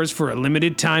be yours for a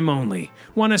limited time only.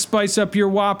 Want to spice up your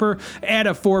Whopper? Add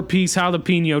a 4-piece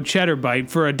jalapeno cheddar bite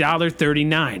for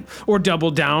 $1.39, or double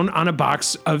down on a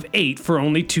box of 8 for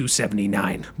only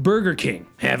 $2.79. Burger King,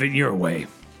 have it your way.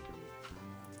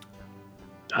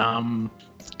 Kind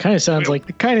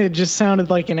of just sounded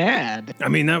like an ad.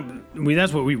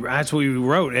 That's what we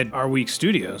wrote at Our Week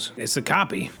Studios. It's the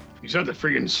copy. You said the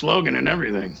freaking slogan and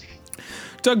everything.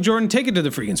 Doug Jordan, take it to the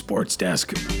freaking sports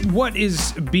desk. What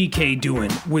is BK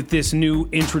doing with this new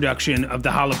introduction of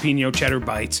the jalapeno cheddar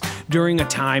bites during a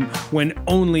time when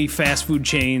only fast food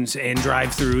chains and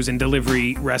drive-thrus and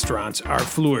delivery restaurants are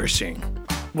flourishing?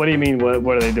 What do you mean?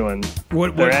 What are they doing?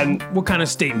 What kind of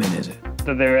statement is it?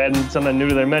 That they're adding something new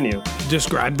to their menu.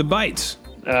 Describe the bites.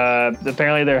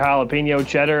 Apparently they're jalapeno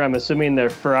cheddar. I'm assuming they're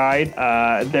fried.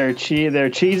 They're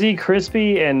cheesy,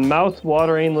 crispy, and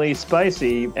mouth-wateringly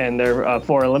spicy, and they're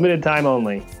for a limited time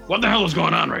only. What the hell is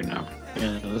going on right now?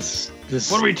 Yeah, this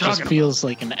what are we talking just feels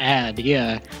like an ad.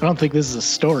 Yeah, I don't think this is a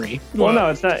story. Well, no,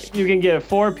 it's not. You can get a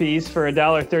 4-piece for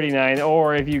 $1.39,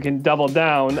 or if you can double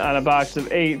down on a box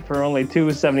of 8 for only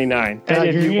 $2.79. And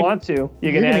if you want to,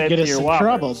 you can add it to your Whopper.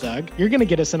 Trouble, Doug. You're gonna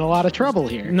get us in a lot of trouble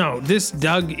here. No, this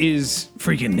Doug is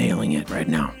freaking nailing it right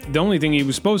now. The only thing he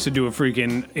was supposed to do a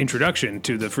freaking introduction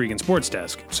to the freaking sports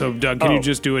desk. So Doug, can you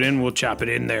just do it in? We'll chop it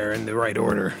in there in the right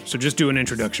order. So just do an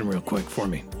introduction real quick for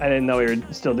me. I didn't know we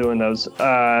were still doing those.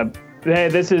 Hey,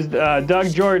 this is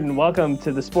Doug Jordan. Welcome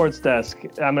to the Sports Desk.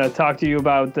 I'm going to talk to you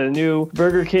about the new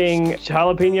Burger King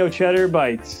jalapeno cheddar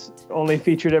bites, only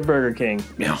featured at Burger King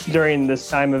during this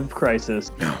time of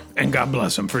crisis. Yeah. And God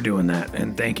bless them for doing that.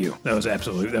 And thank you. That was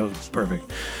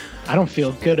perfect. I don't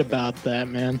feel good about that,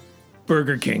 man.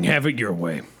 Burger King, have it your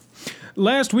way.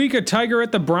 Last week, a tiger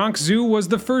at the Bronx Zoo was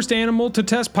the first animal to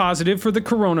test positive for the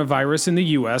coronavirus in the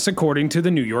U.S., according to the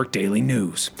New York Daily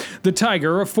News. The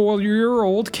tiger, a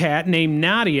 4-year-old cat named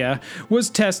Nadia, was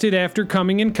tested after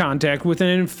coming in contact with an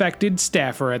infected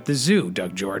staffer at the zoo,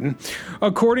 Doug Jordan.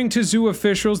 According to zoo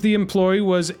officials, the employee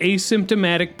was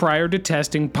asymptomatic prior to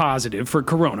testing positive for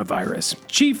coronavirus.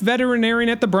 Chief veterinarian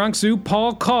at the Bronx Zoo,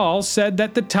 Paul Call, said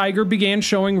that the tiger began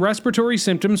showing respiratory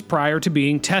symptoms prior to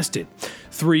being tested.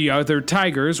 3 other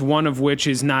tigers, one of which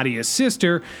is Nadia's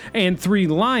sister, and 3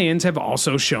 lions have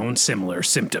also shown similar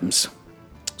symptoms.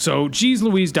 So, geez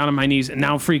Louise, down on my knees, and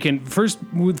now freaking, first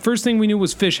thing we knew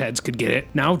was fish heads could get it.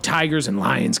 Now tigers and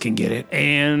lions can get it.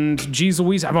 And, geez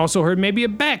Louise, I've also heard maybe a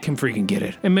bat can freaking get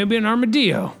it. And maybe an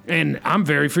armadillo. And I'm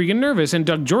very freaking nervous. And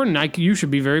Doug Jordan, you should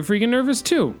be very freaking nervous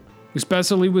too.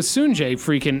 Especially with Sunjay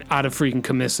freaking out of freaking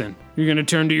commission. You're gonna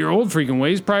turn to your old freaking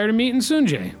ways prior to meeting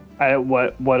Sunjay.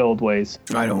 What old ways?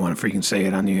 I don't want to freaking say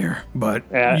it on the air, but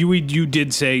you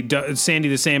did say, Sandy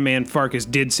the Sandman Farkas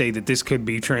did say that this could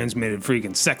be transmitted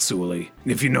freaking sexually,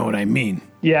 if you know what I mean.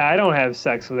 Yeah, I don't have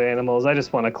sex with animals. I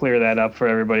just want to clear that up for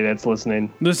everybody that's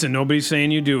listening. Listen, nobody's saying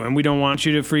you do, and we don't want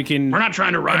you to freaking... We're not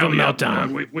trying to rile you up.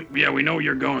 Meltdown. We know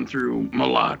you're going through a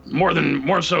lot.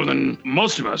 More so than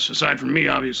most of us, aside from me,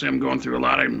 obviously. I'm going through a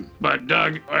lot. But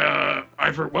Doug,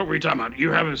 what were you talking about? You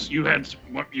had sex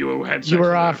You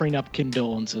were offering up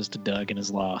condolences to Doug and his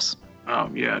loss.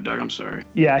 Oh, yeah, Doug, I'm sorry.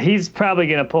 Yeah, he's probably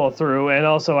going to pull through. And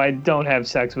also, I don't have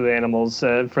sex with animals,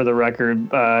 for the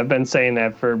record. I've been saying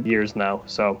that for years now,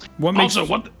 so. Go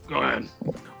ahead.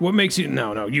 What makes you...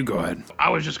 No, you go ahead. I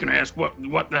was just going to ask what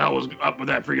the hell was up with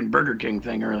that freaking Burger King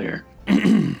thing earlier.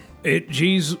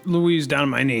 Geez Louise, down on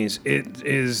my knees. It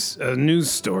is a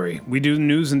news story. We do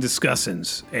news and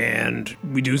discussins, and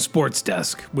we do Sports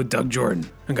Desk with Doug Jordan.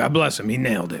 And God bless him, he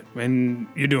nailed it. And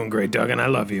you're doing great, Doug, and I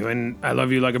love you. And I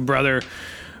love you like a brother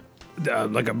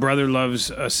loves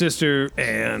a sister,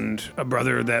 and a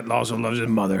brother that also loves his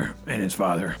mother and his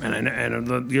father.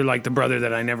 And you're like the brother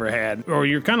that I never had, or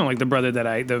you're kind of like the brother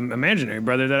the imaginary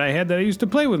brother that I had that I used to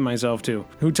play with myself to,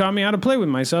 who taught me how to play with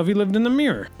myself. He lived in the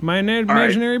mirror. My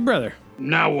imaginary brother.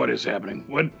 Now what is happening?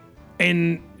 What?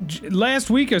 And last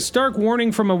week, a stark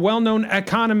warning from a well-known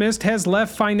economist has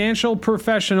left financial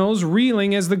professionals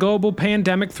reeling as the global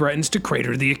pandemic threatens to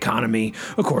crater the economy,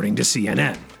 according to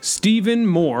CNN. Stephen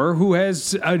Moore, who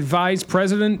has advised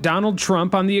President Donald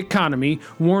Trump on the economy,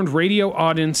 warned radio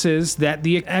audiences that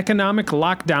the economic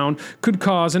lockdown could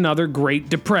cause another Great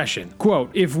Depression.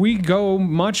 Quote, "If we go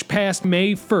much past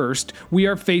May 1st, we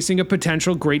are facing a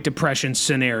potential Great Depression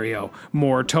scenario,"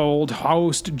 Moore told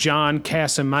host John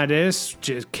Catsimatidis.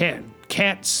 How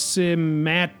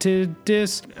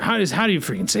do you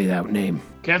freaking say that name?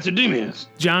 Catsimatidis.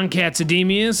 John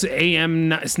Catsimatidis, AM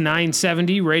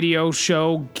 970 radio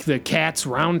show The Cats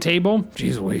Roundtable.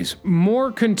 Jeez Louise.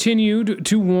 Moore continued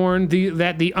to warn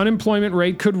that the unemployment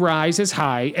rate could rise as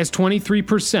high as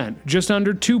 23%, just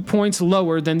under 2 points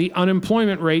lower than the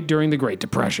unemployment rate during the Great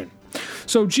Depression.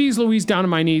 So, geez Louise, down on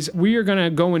my knees, we are going to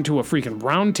go into a freaking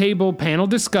roundtable panel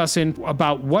discussing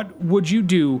about what would you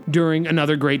do during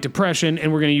another Great Depression,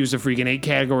 and we're going to use the freaking 8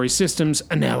 category systems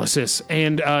analysis.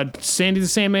 And Sandy the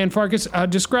Sandman Farkas,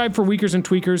 describe for Weakers and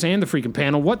Tweakers and the freaking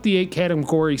panel what the 8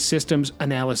 category systems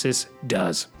analysis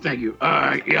does. Thank you.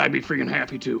 Yeah, I'd be freaking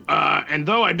happy to. And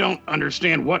though I don't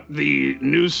understand what the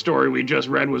news story we just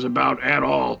read was about at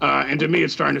all, and to me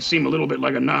it's starting to seem a little bit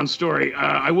like a non-story,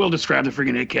 I will describe the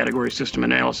freaking 8 category system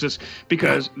analysis,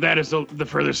 because that is the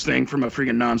furthest thing from a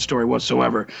freaking non-story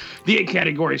whatsoever. The 8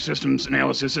 category systems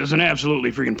analysis is an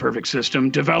absolutely freaking perfect system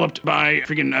developed by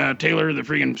freaking Taylor, the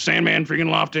freaking Sandman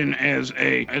freaking Lofton,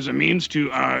 as a means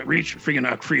to reach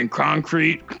freaking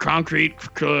concrete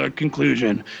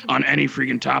conclusion on any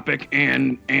freaking topic.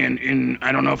 And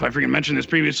I don't know if I freaking mentioned this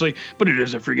previously, but it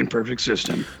is a freaking perfect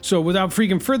system. So without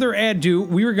freaking further ado,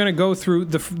 we were going to go through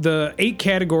the 8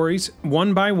 categories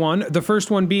one by one. The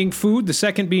first one being food, the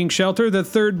second being shelter, the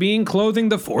third being clothing,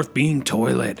 the fourth being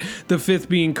toilet, the fifth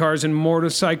being cars and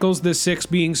motorcycles, the sixth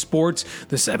being sports,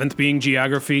 the seventh being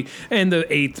geography, and the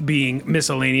 8th being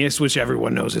miscellaneous, which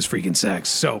everyone knows is freaking sex.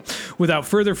 So without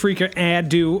further freaking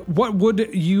ado, what would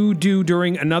you do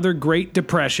during another Great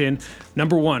Depression?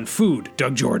 Number 1, food.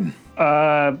 Doug Jordan.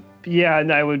 Yeah,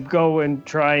 and I would go and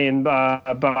try and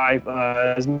buy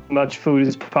as much food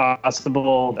as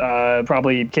possible.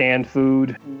 Probably canned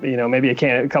food, maybe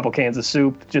a couple cans of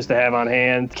soup just to have on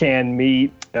hand. Canned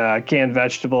meat, canned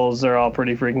vegetables. They're all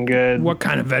pretty freaking good. What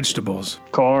kind of vegetables?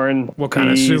 Corn. What kind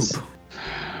of soup?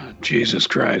 Jesus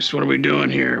Christ, what are we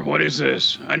doing here? What is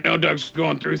this? I know Doug's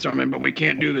going through something, but we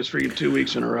can't do this for 2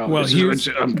 weeks in a row. Well, you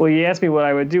asked me what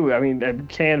I would do. I mean,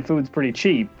 canned food's pretty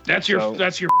cheap. That's your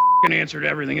answer to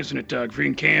everything, isn't it, Doug?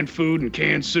 Freaking canned food and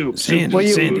canned soup.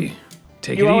 Sandy.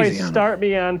 Take it easy. You always start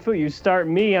me on food. You start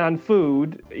me on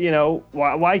food.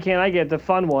 Why can't I get the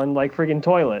fun one like friggin'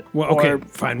 toilet? Well, okay,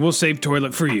 fine. We'll save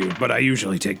toilet for you, but I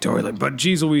usually take toilet. But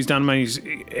geez Louise, down my knees,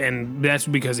 and that's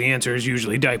because the answer is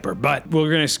usually diaper. But we're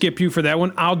going to skip you for that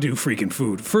one. I'll do freaking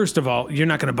food. First of all, you're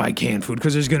not going to buy canned food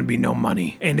because there's going to be no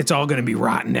money. And it's all going to be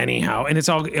rotten anyhow. And it's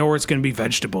going to be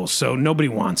vegetables. So nobody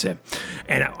wants it.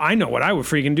 And I know what I would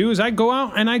freaking do is I'd go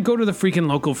out and I'd go to the freaking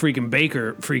local freaking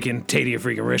baker, freaking Tadia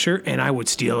freaking Risher, and I would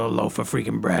steal a loaf of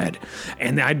freaking bread,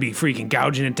 and I'd be freaking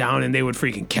gouging it down, and they would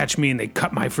freaking catch me, and they'd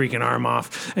cut my freaking arm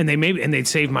off, and they'd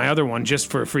save my other one just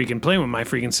for freaking playing with my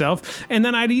freaking self, and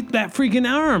then I'd eat that freaking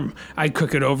arm. I'd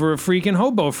cook it over a freaking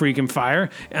hobo freaking fire,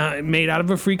 made out of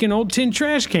a freaking old tin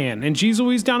trash can, and geez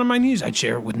Louise, down on my knees, I'd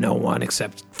share it with no one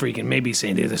except freaking maybe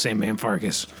Sandy the Same Man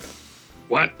Farkas.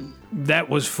 What? That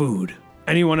was food.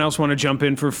 Anyone else want to jump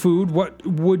in for food? What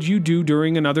would you do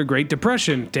during another Great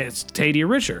Depression, Tadia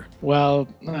Risher? Well,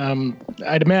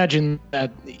 I'd imagine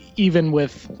that even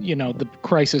with, the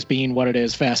crisis being what it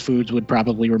is, fast foods would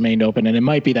probably remain open. And it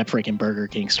might be that freaking Burger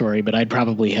King story, but I'd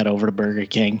probably head over to Burger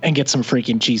King and get some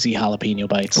freaking cheesy jalapeno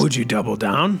bites. Would you double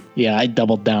down? Yeah, I'd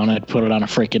double down. I'd put it on a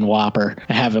freaking Whopper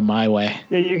and have it my way.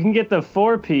 Yeah, you can get the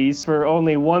 4-piece for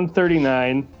only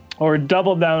 $1.39. Or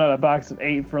double down on a box of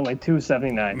 8 for like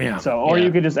 $2.79. Yeah.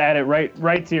 You could just add it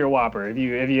right to your Whopper if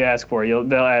you ask for it.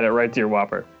 They'll add it right to your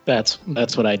Whopper. That's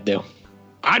what I'd do.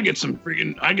 I'd get some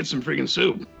freaking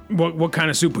soup. What kind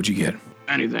of soup would you get?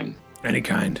 Anything. Any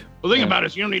kind. Well, the thing about it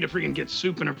is you don't need to freaking get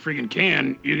soup in a freaking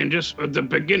can. You can just, the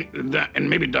beginning, and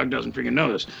maybe Doug doesn't freaking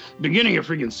know this, beginning of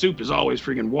freaking soup is always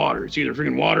freaking water. It's either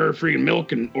freaking water or freaking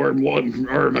milk, or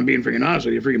I'm being freaking honest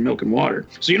with you, freaking milk and water.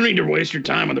 So you don't need to waste your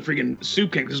time on the freaking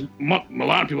soup can, because a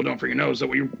lot of people don't freaking know is that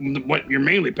what you're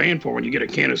mainly paying for when you get a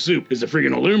can of soup is the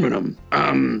freaking aluminum.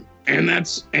 And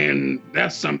that's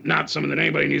not something that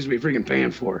anybody needs to be freaking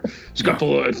paying for. It's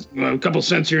a couple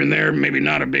cents here and there, maybe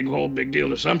not a big deal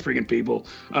to some freaking people.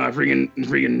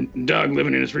 Freaking Doug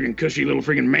living in his freaking cushy little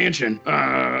freaking mansion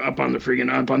up on the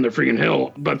freaking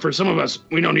hill. But for some of us,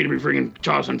 we don't need to be freaking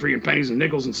tossing freaking pennies and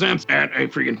nickels and cents at a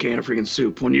freaking can of freaking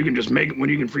soup. When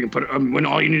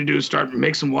all you need to do is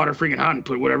make some water freaking hot and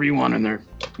put whatever you want in there.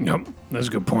 Yep, that's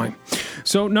a good point.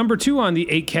 So number 2 on the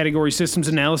 8-category systems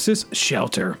analysis,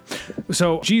 shelter.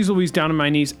 So, geez Louise, down on my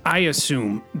knees, I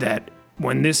assume that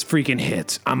when this freaking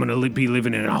hits, I'm going to be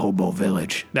living in a hobo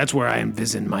village. That's where I am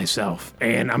visiting myself.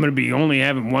 And I'm going to be only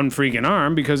having one freaking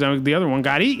arm because the other one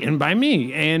got eaten by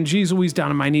me. And geez Louise, down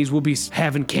on my knees, we'll be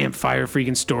having campfire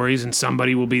freaking stories, and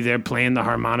somebody will be there playing the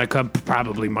harmonica,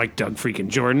 probably Mike Doug freaking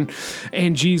Jordan.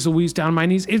 And geez Louise, down on my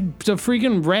knees, it's a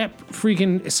freaking rap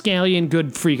freaking scallion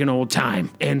good freaking old time.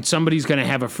 And somebody's going to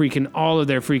have all of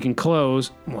their freaking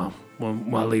clothes. Well,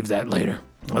 I'll leave that later.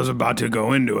 I was about to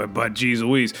go into it, but geez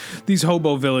Louise, these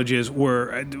hobo villages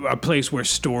were a place where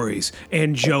stories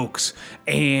and jokes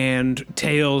and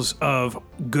tales of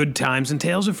good times and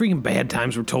tales of freaking bad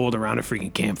times were told around a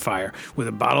freaking campfire with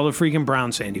a bottle of freaking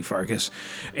brown Sandy Farkas.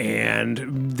 And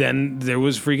then there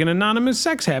was freaking anonymous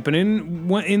sex happening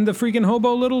in the freaking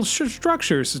hobo little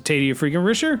structures, Tadia freaking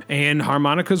Risher, and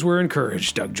harmonicas were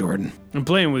encouraged, Doug Jordan. And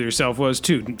playing with yourself was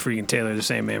too, freaking Taylor the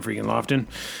Same Man freaking Lofton.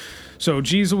 So,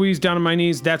 geez Louise, down on my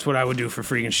knees, that's what I would do for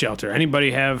freaking shelter. Anybody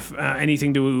have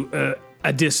anything to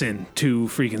addition to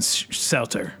freaking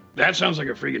shelter? That sounds like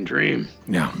a freaking dream.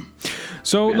 Yeah.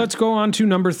 So let's go on to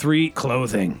number 3,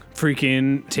 clothing.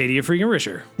 Freaking Tadia freaking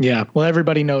Risher. Yeah. Well,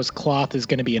 everybody knows cloth is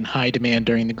going to be in high demand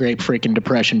during the Great Freaking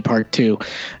Depression Part 2.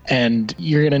 And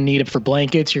you're going to need it for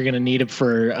blankets. You're going to need it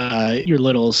for your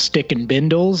little stick and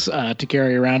bindles to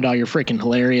carry around all your freaking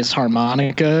hilarious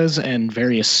harmonicas and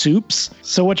various soups.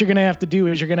 So what you're going to have to do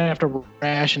is you're going to have to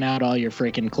ration out all your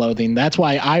freaking clothing. That's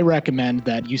why I recommend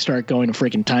that you start going to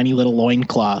freaking tiny little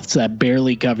loincloths that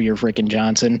barely cover your freaking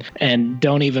Johnson and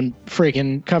don't even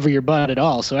freaking cover your butt at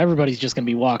all. So everybody's just going to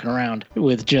be walking around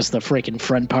with just the freaking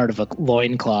front part of a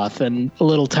loincloth and a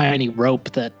little tiny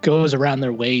rope that goes around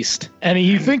their waist. And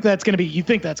you think that's going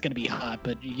to be hot,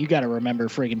 but you got to remember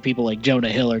freaking people like Jonah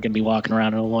Hill are going to be walking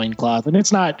around in a loincloth, and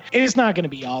it's not going to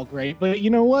be all great, but you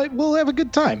know what? We'll have a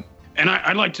good time. And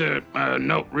I'd like to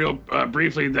note real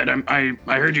briefly that I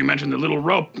heard you mention the little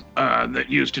rope that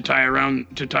used to tie your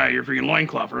freaking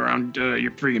loincloth around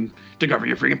your freaking to cover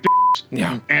your freaking.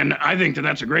 Yeah. And I think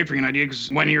that's a great freaking idea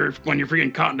because when you're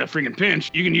freaking caught in a freaking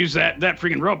pinch, you can use that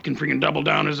freaking rope can freaking double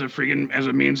down as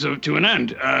a means to an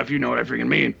end, if you know what I freaking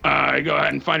mean. You go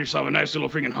ahead and find yourself a nice little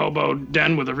freaking hobo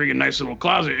den with a freaking nice little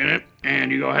closet in it,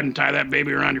 and you go ahead and tie that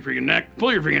baby around your freaking neck,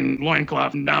 pull your freaking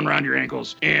loincloth down around your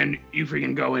ankles, and you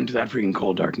freaking go into that freaking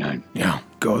cold dark night. Yeah.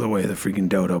 Go the way of the freaking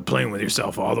dodo, playing with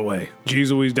yourself all the way. Jeez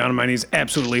Louise, down on my knees,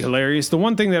 absolutely hilarious. The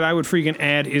one thing that I would freaking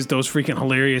add is those freaking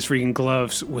hilarious freaking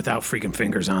gloves without freaking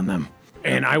fingers on them.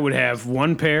 And I would have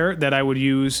one pair that I would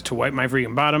use to wipe my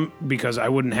freaking bottom because I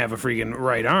wouldn't have a freaking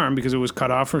right arm because it was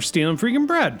cut off for stealing freaking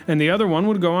bread. And the other one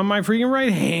would go on my freaking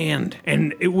right hand.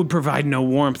 And it would provide no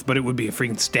warmth, but it would be a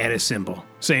freaking status symbol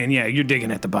saying, yeah, you're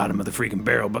digging at the bottom of the freaking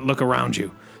barrel, but look around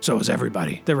you. So is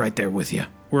everybody. They're right there with you.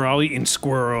 We're all eating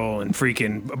squirrel and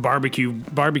freaking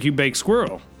barbecue baked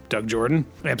squirrel. Doug Jordan,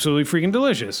 absolutely freaking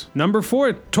delicious. Number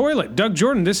 4, toilet. Doug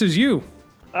Jordan, this is you.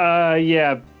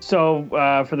 Yeah. So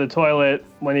for the toilet,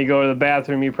 when you go to the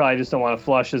bathroom, you probably just don't want to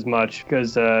flush as much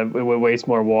because it would waste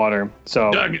more water.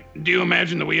 So, Doug, do you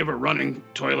imagine that we have a running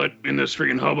toilet in this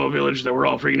freaking hobo village that we're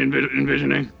all freaking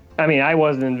envisioning? I mean, I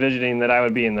wasn't envisioning that I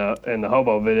would be in the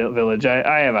hobo village.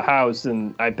 I have a house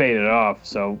and I paid it off,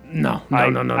 so I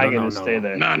get to stay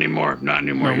there. Not anymore. No,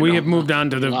 we have moved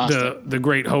on to the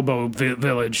great hobo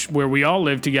village where we all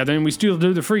live together and we still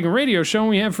do the freaking radio show and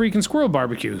we have freaking squirrel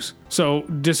barbecues. So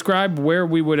describe where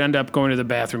we would end up going to the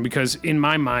bathroom because in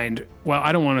my mind, well,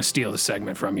 I don't want to steal the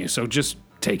segment from you, so just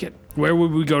take it. Where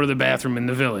would we go to the bathroom in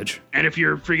the village? And if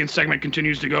your freaking segment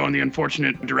continues to go in the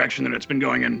unfortunate direction that it's been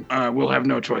going in, we'll have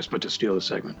no choice but to steal the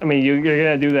segment. I mean, you're going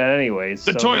to do that anyways.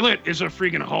 The toilet is a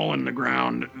freaking hole in the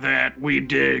ground that we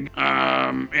dig.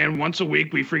 And once a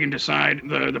week, we freaking decide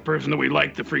the person that we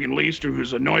like the freaking least or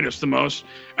who's annoyed us the most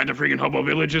at the freaking hobo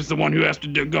village is the one who has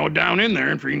to go down in there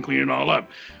and freaking clean it all up.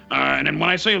 And then when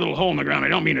I say a little hole in the ground, I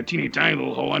don't mean a teeny tiny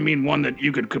little hole. I mean one that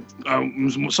you could,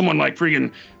 someone like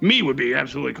freaking me would be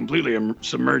absolutely completely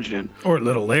submerged in. Or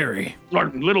little Larry. Or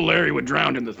little Larry would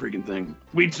drown in the freaking thing.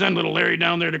 We'd send little Larry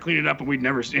down there to clean it up,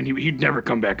 and he'd never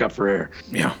come back up for air.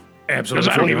 Yeah, absolutely.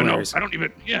 Because I don't even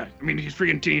know. Yeah, I mean, he's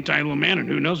freaking teeny tiny little man, and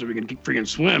who knows if he can freaking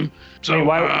swim. So I mean,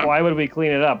 why would we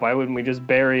clean it up? Why wouldn't we just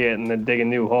bury it and then dig a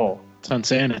new hole? It's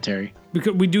unsanitary.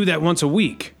 Because we do that once a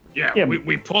week. Yeah,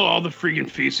 we pull all the freaking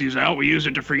feces out. We use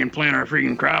it to freaking plant our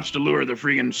freaking crops to lure the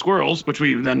freaking squirrels, which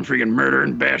we then freaking murder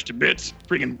and bash to bits.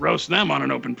 Freaking roast them on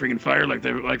an open freaking fire like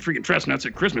freaking chestnuts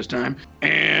at Christmas time.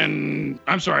 And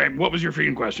I'm sorry, what was your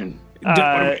freaking question?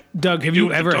 Doug, have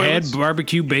you ever had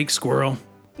barbecue baked squirrel?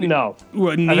 No.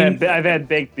 I've had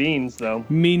baked beans though.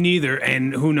 Me neither,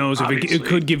 and who knows if it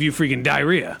could give you freaking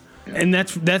diarrhea. Yeah. And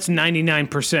that's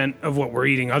 99% of what we're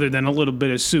eating, other than a little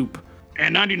bit of soup.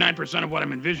 And 99% of what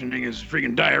I'm envisioning is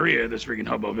freaking diarrhea at this freaking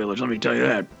hobo village, let me tell you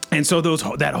that. And so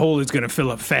that hole is going to fill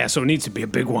up fast, so it needs to be a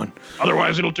big one.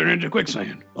 Otherwise, it'll turn into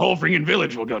quicksand. The whole freaking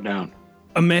village will go down.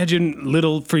 Imagine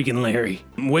little freaking Larry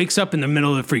wakes up in the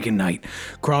middle of the freaking night,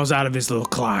 crawls out of his little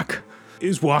clock,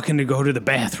 is walking to go to the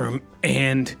bathroom,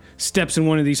 and steps in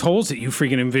one of these holes that you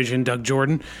freaking envision, Doug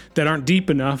Jordan, that aren't deep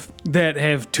enough, that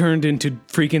have turned into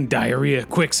freaking diarrhea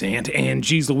quicksand, and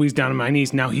geez Louise, down on my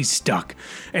knees, now he's stuck.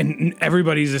 And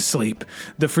everybody's asleep.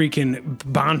 The freaking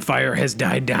bonfire has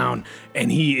died down,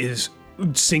 and he is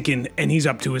sinking, and he's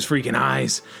up to his freaking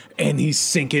eyes, and he's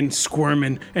sinking,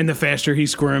 squirming, and the faster he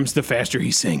squirms, the faster he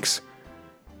sinks.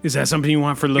 Is that something you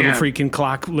want for little freaking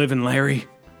clock living Larry?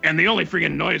 And the only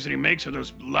freaking noise that he makes are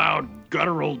those loud,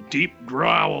 guttural, deep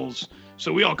growls.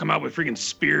 So we all come out with freaking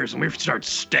spears and we start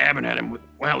stabbing at him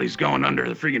while he's going under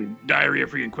the freaking diarrhea,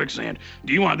 freaking quicksand.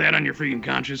 Do you want that on your freaking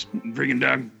conscience, freaking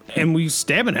Doug? And we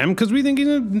stabbing him because we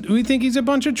think he's a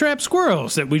bunch of trapped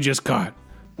squirrels that we just caught.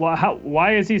 Well,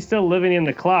 why is he still living in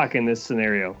the clock in this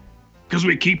scenario? Because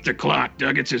we keep the clock,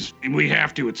 Doug. We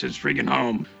have to. It's his freaking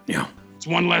home. Yeah. It's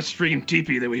one less freaking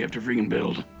teepee that we have to freaking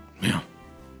build. Yeah.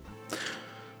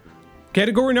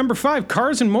 Category number 5,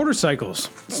 cars and motorcycles.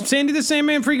 Sandy the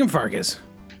Sandman freaking Farkas.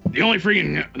 The only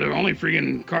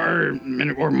freaking car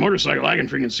or motorcycle I can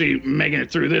freaking see making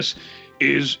it through this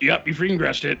is, yep, you freaking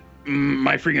guessed it,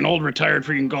 my freaking old retired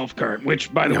freaking golf cart,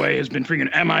 which, by the way, has been freaking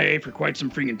MIA for quite some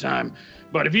freaking time.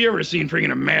 But if you ever seen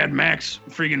freaking a Mad Max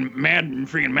freaking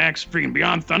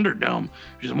Beyond Thunderdome,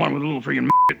 which is the one with a little freaking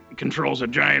controls a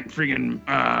giant freaking,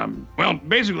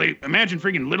 basically imagine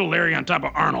freaking Little Larry on top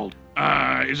of Arnold.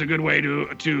 Is a good way to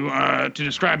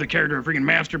describe the character of freaking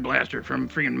Master Blaster from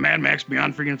freaking Mad Max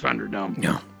Beyond freaking Thunderdome.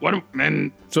 Yeah.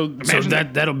 So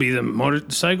that'll be the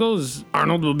motorcycle.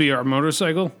 Arnold will be our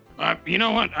motorcycle. You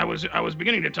know what? I was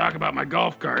beginning to talk about my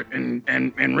golf cart and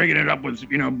rigging it up with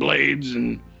blades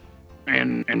and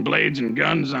blades and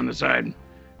guns on the side,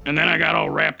 and then I got all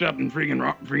wrapped up in thinking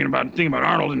about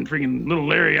Arnold and freaking Little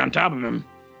Larry on top of him.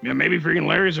 Yeah, maybe freaking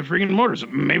Larry's a freaking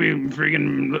motorcycle. Maybe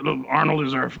freaking little Arnold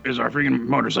is our freaking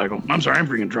motorcycle. I'm sorry, I'm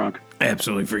freaking drunk.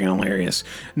 Absolutely freaking hilarious.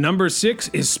 Number 6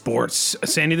 is sports.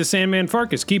 Sandy the Sandman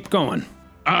Farkas, keep going.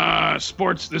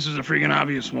 Sports. This is a freaking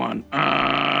obvious one. The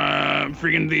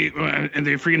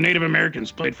freaking Native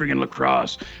Americans played freaking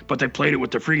lacrosse, but they played it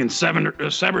with the freaking severed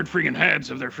freaking heads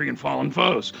of their freaking fallen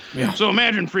foes. Yeah. So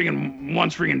imagine freaking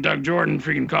once freaking Doug Jordan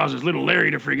freaking causes Little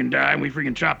Larry to freaking die, and we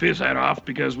freaking chop his head off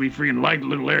because we freaking liked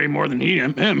Little Larry more than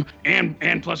him,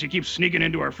 and plus he keeps sneaking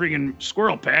into our freaking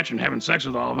squirrel patch and having sex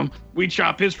with all of them. We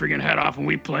chop his freaking head off and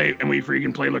we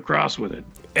freaking play lacrosse with it.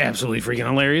 Absolutely freaking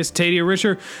hilarious. Tadia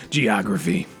Risher,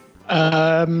 geography.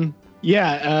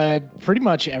 Pretty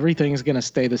much everything's going to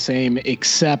stay the same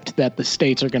except that the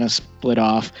states are going to split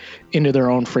off into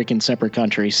their own freaking separate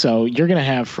countries. So you're going to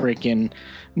have freaking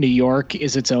New York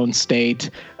is its own state.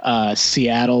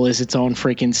 Seattle is its own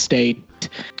freaking state.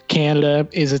 Canada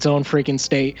is its own freaking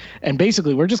state. And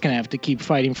basically we're just going to have to keep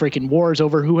fighting freaking wars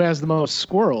over who has the most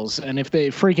squirrels. And if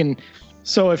freaking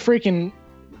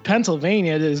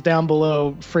Pennsylvania is down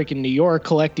below freaking New York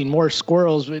collecting more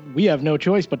squirrels, we have no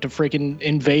choice but to freaking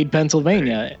invade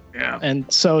Pennsylvania. Yeah.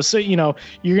 And so you're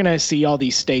going to see all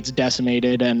these states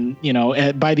decimated, and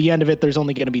by the end of it there's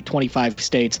only going to be 25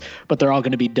 states, but they're all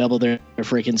going to be double their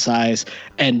freaking size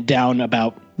and down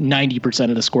about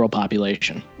 90% of the squirrel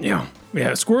population. Yeah.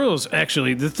 Squirrels,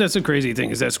 actually, that's a crazy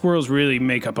thing, is that squirrels really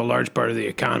make up a large part of the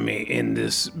economy in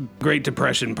this Great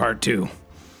Depression part 2.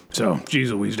 So,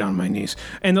 geez Louise, down on my knees.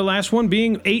 And the last one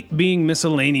being 8 being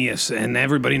miscellaneous, and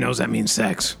everybody knows that means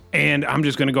sex. And I'm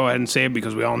just going to go ahead and say it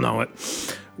because we all know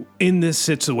it. In this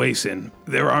situation,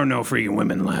 there are no freaking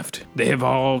women left. They have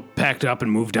all packed up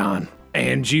and moved on.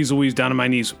 And geez Louise, down on my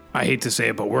knees, I hate to say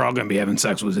it, but we're all going to be having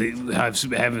sex with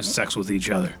each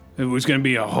other. It was going to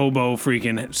be a hobo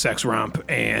freaking sex romp,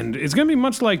 and it's going to be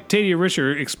much like Tadia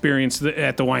Risher experienced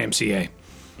at the YMCA.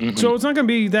 Mm-hmm. So it's not going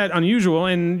to be that unusual,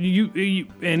 and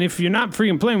and if you're not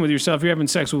freaking playing with yourself, you're having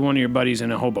sex with one of your buddies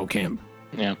in a hobo camp.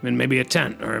 Yeah. And maybe a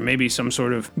tent, or maybe some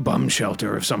sort of bum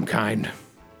shelter of some kind.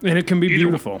 And it can be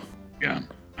beautiful. Yeah.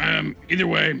 Either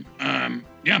way,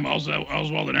 all's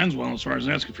well that ends well as far as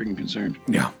that's freaking concerned.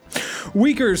 Yeah.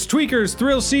 Weakers, tweakers,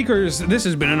 thrill seekers, this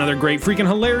has been another great freaking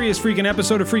hilarious freaking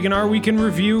episode of freaking Our Week in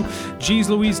Review. Jeez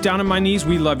Louise, down on my knees,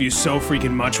 we love you so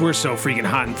freaking much. We're so freaking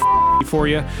hot and for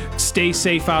you. Stay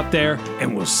safe out there,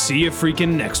 and we'll see you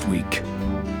freaking next week.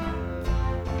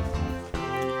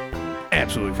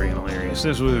 Absolutely freaking hilarious.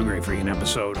 This was a great freaking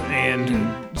episode.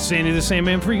 And Sandy the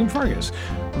Sandman freaking Farkas,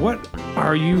 what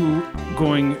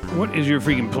is your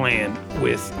freaking plan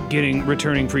with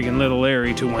returning freaking Little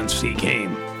Larry to whence he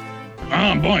came?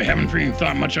 Oh boy, haven't freaking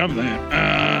thought much of that.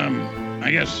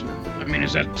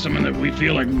 Is that something that we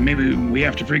feel like maybe we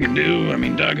have to freaking do? I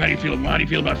mean, Doug, how do you feel about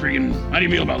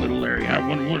Little Larry?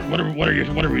 What are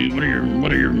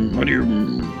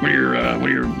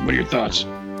your thoughts?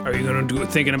 Are you gonna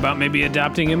thinking about maybe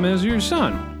adopting him as your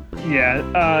son?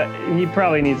 Yeah, he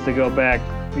probably needs to go back.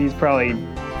 He's probably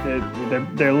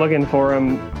they're looking for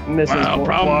him. Mrs.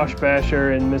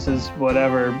 Washbasher and Mrs.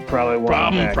 Whatever probably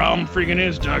want him back. Problem freaking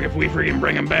is, Doug, if we freaking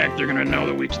bring him back, they're gonna know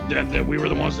that we were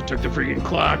the ones that took the freaking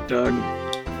clock, Doug.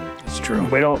 It's true.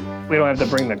 We don't have to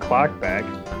bring the clock back.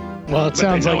 Well, it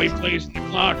sounds like he plays the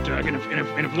clock, Doug, and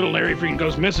if Little Larry freaking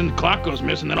goes missing, the clock goes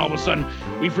missing, then all of a sudden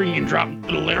we freaking drop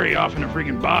Little Larry off in a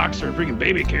freaking box or a freaking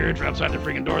baby carriage outside the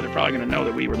freaking door. They're probably gonna know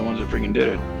that we were the ones that freaking did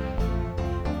it.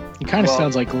 It kind of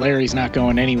sounds like Larry's not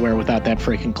going anywhere without that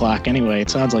freaking clock anyway.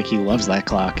 It sounds like he loves that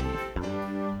clock.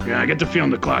 Yeah, I get the feeling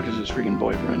the clock is his freaking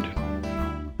boyfriend.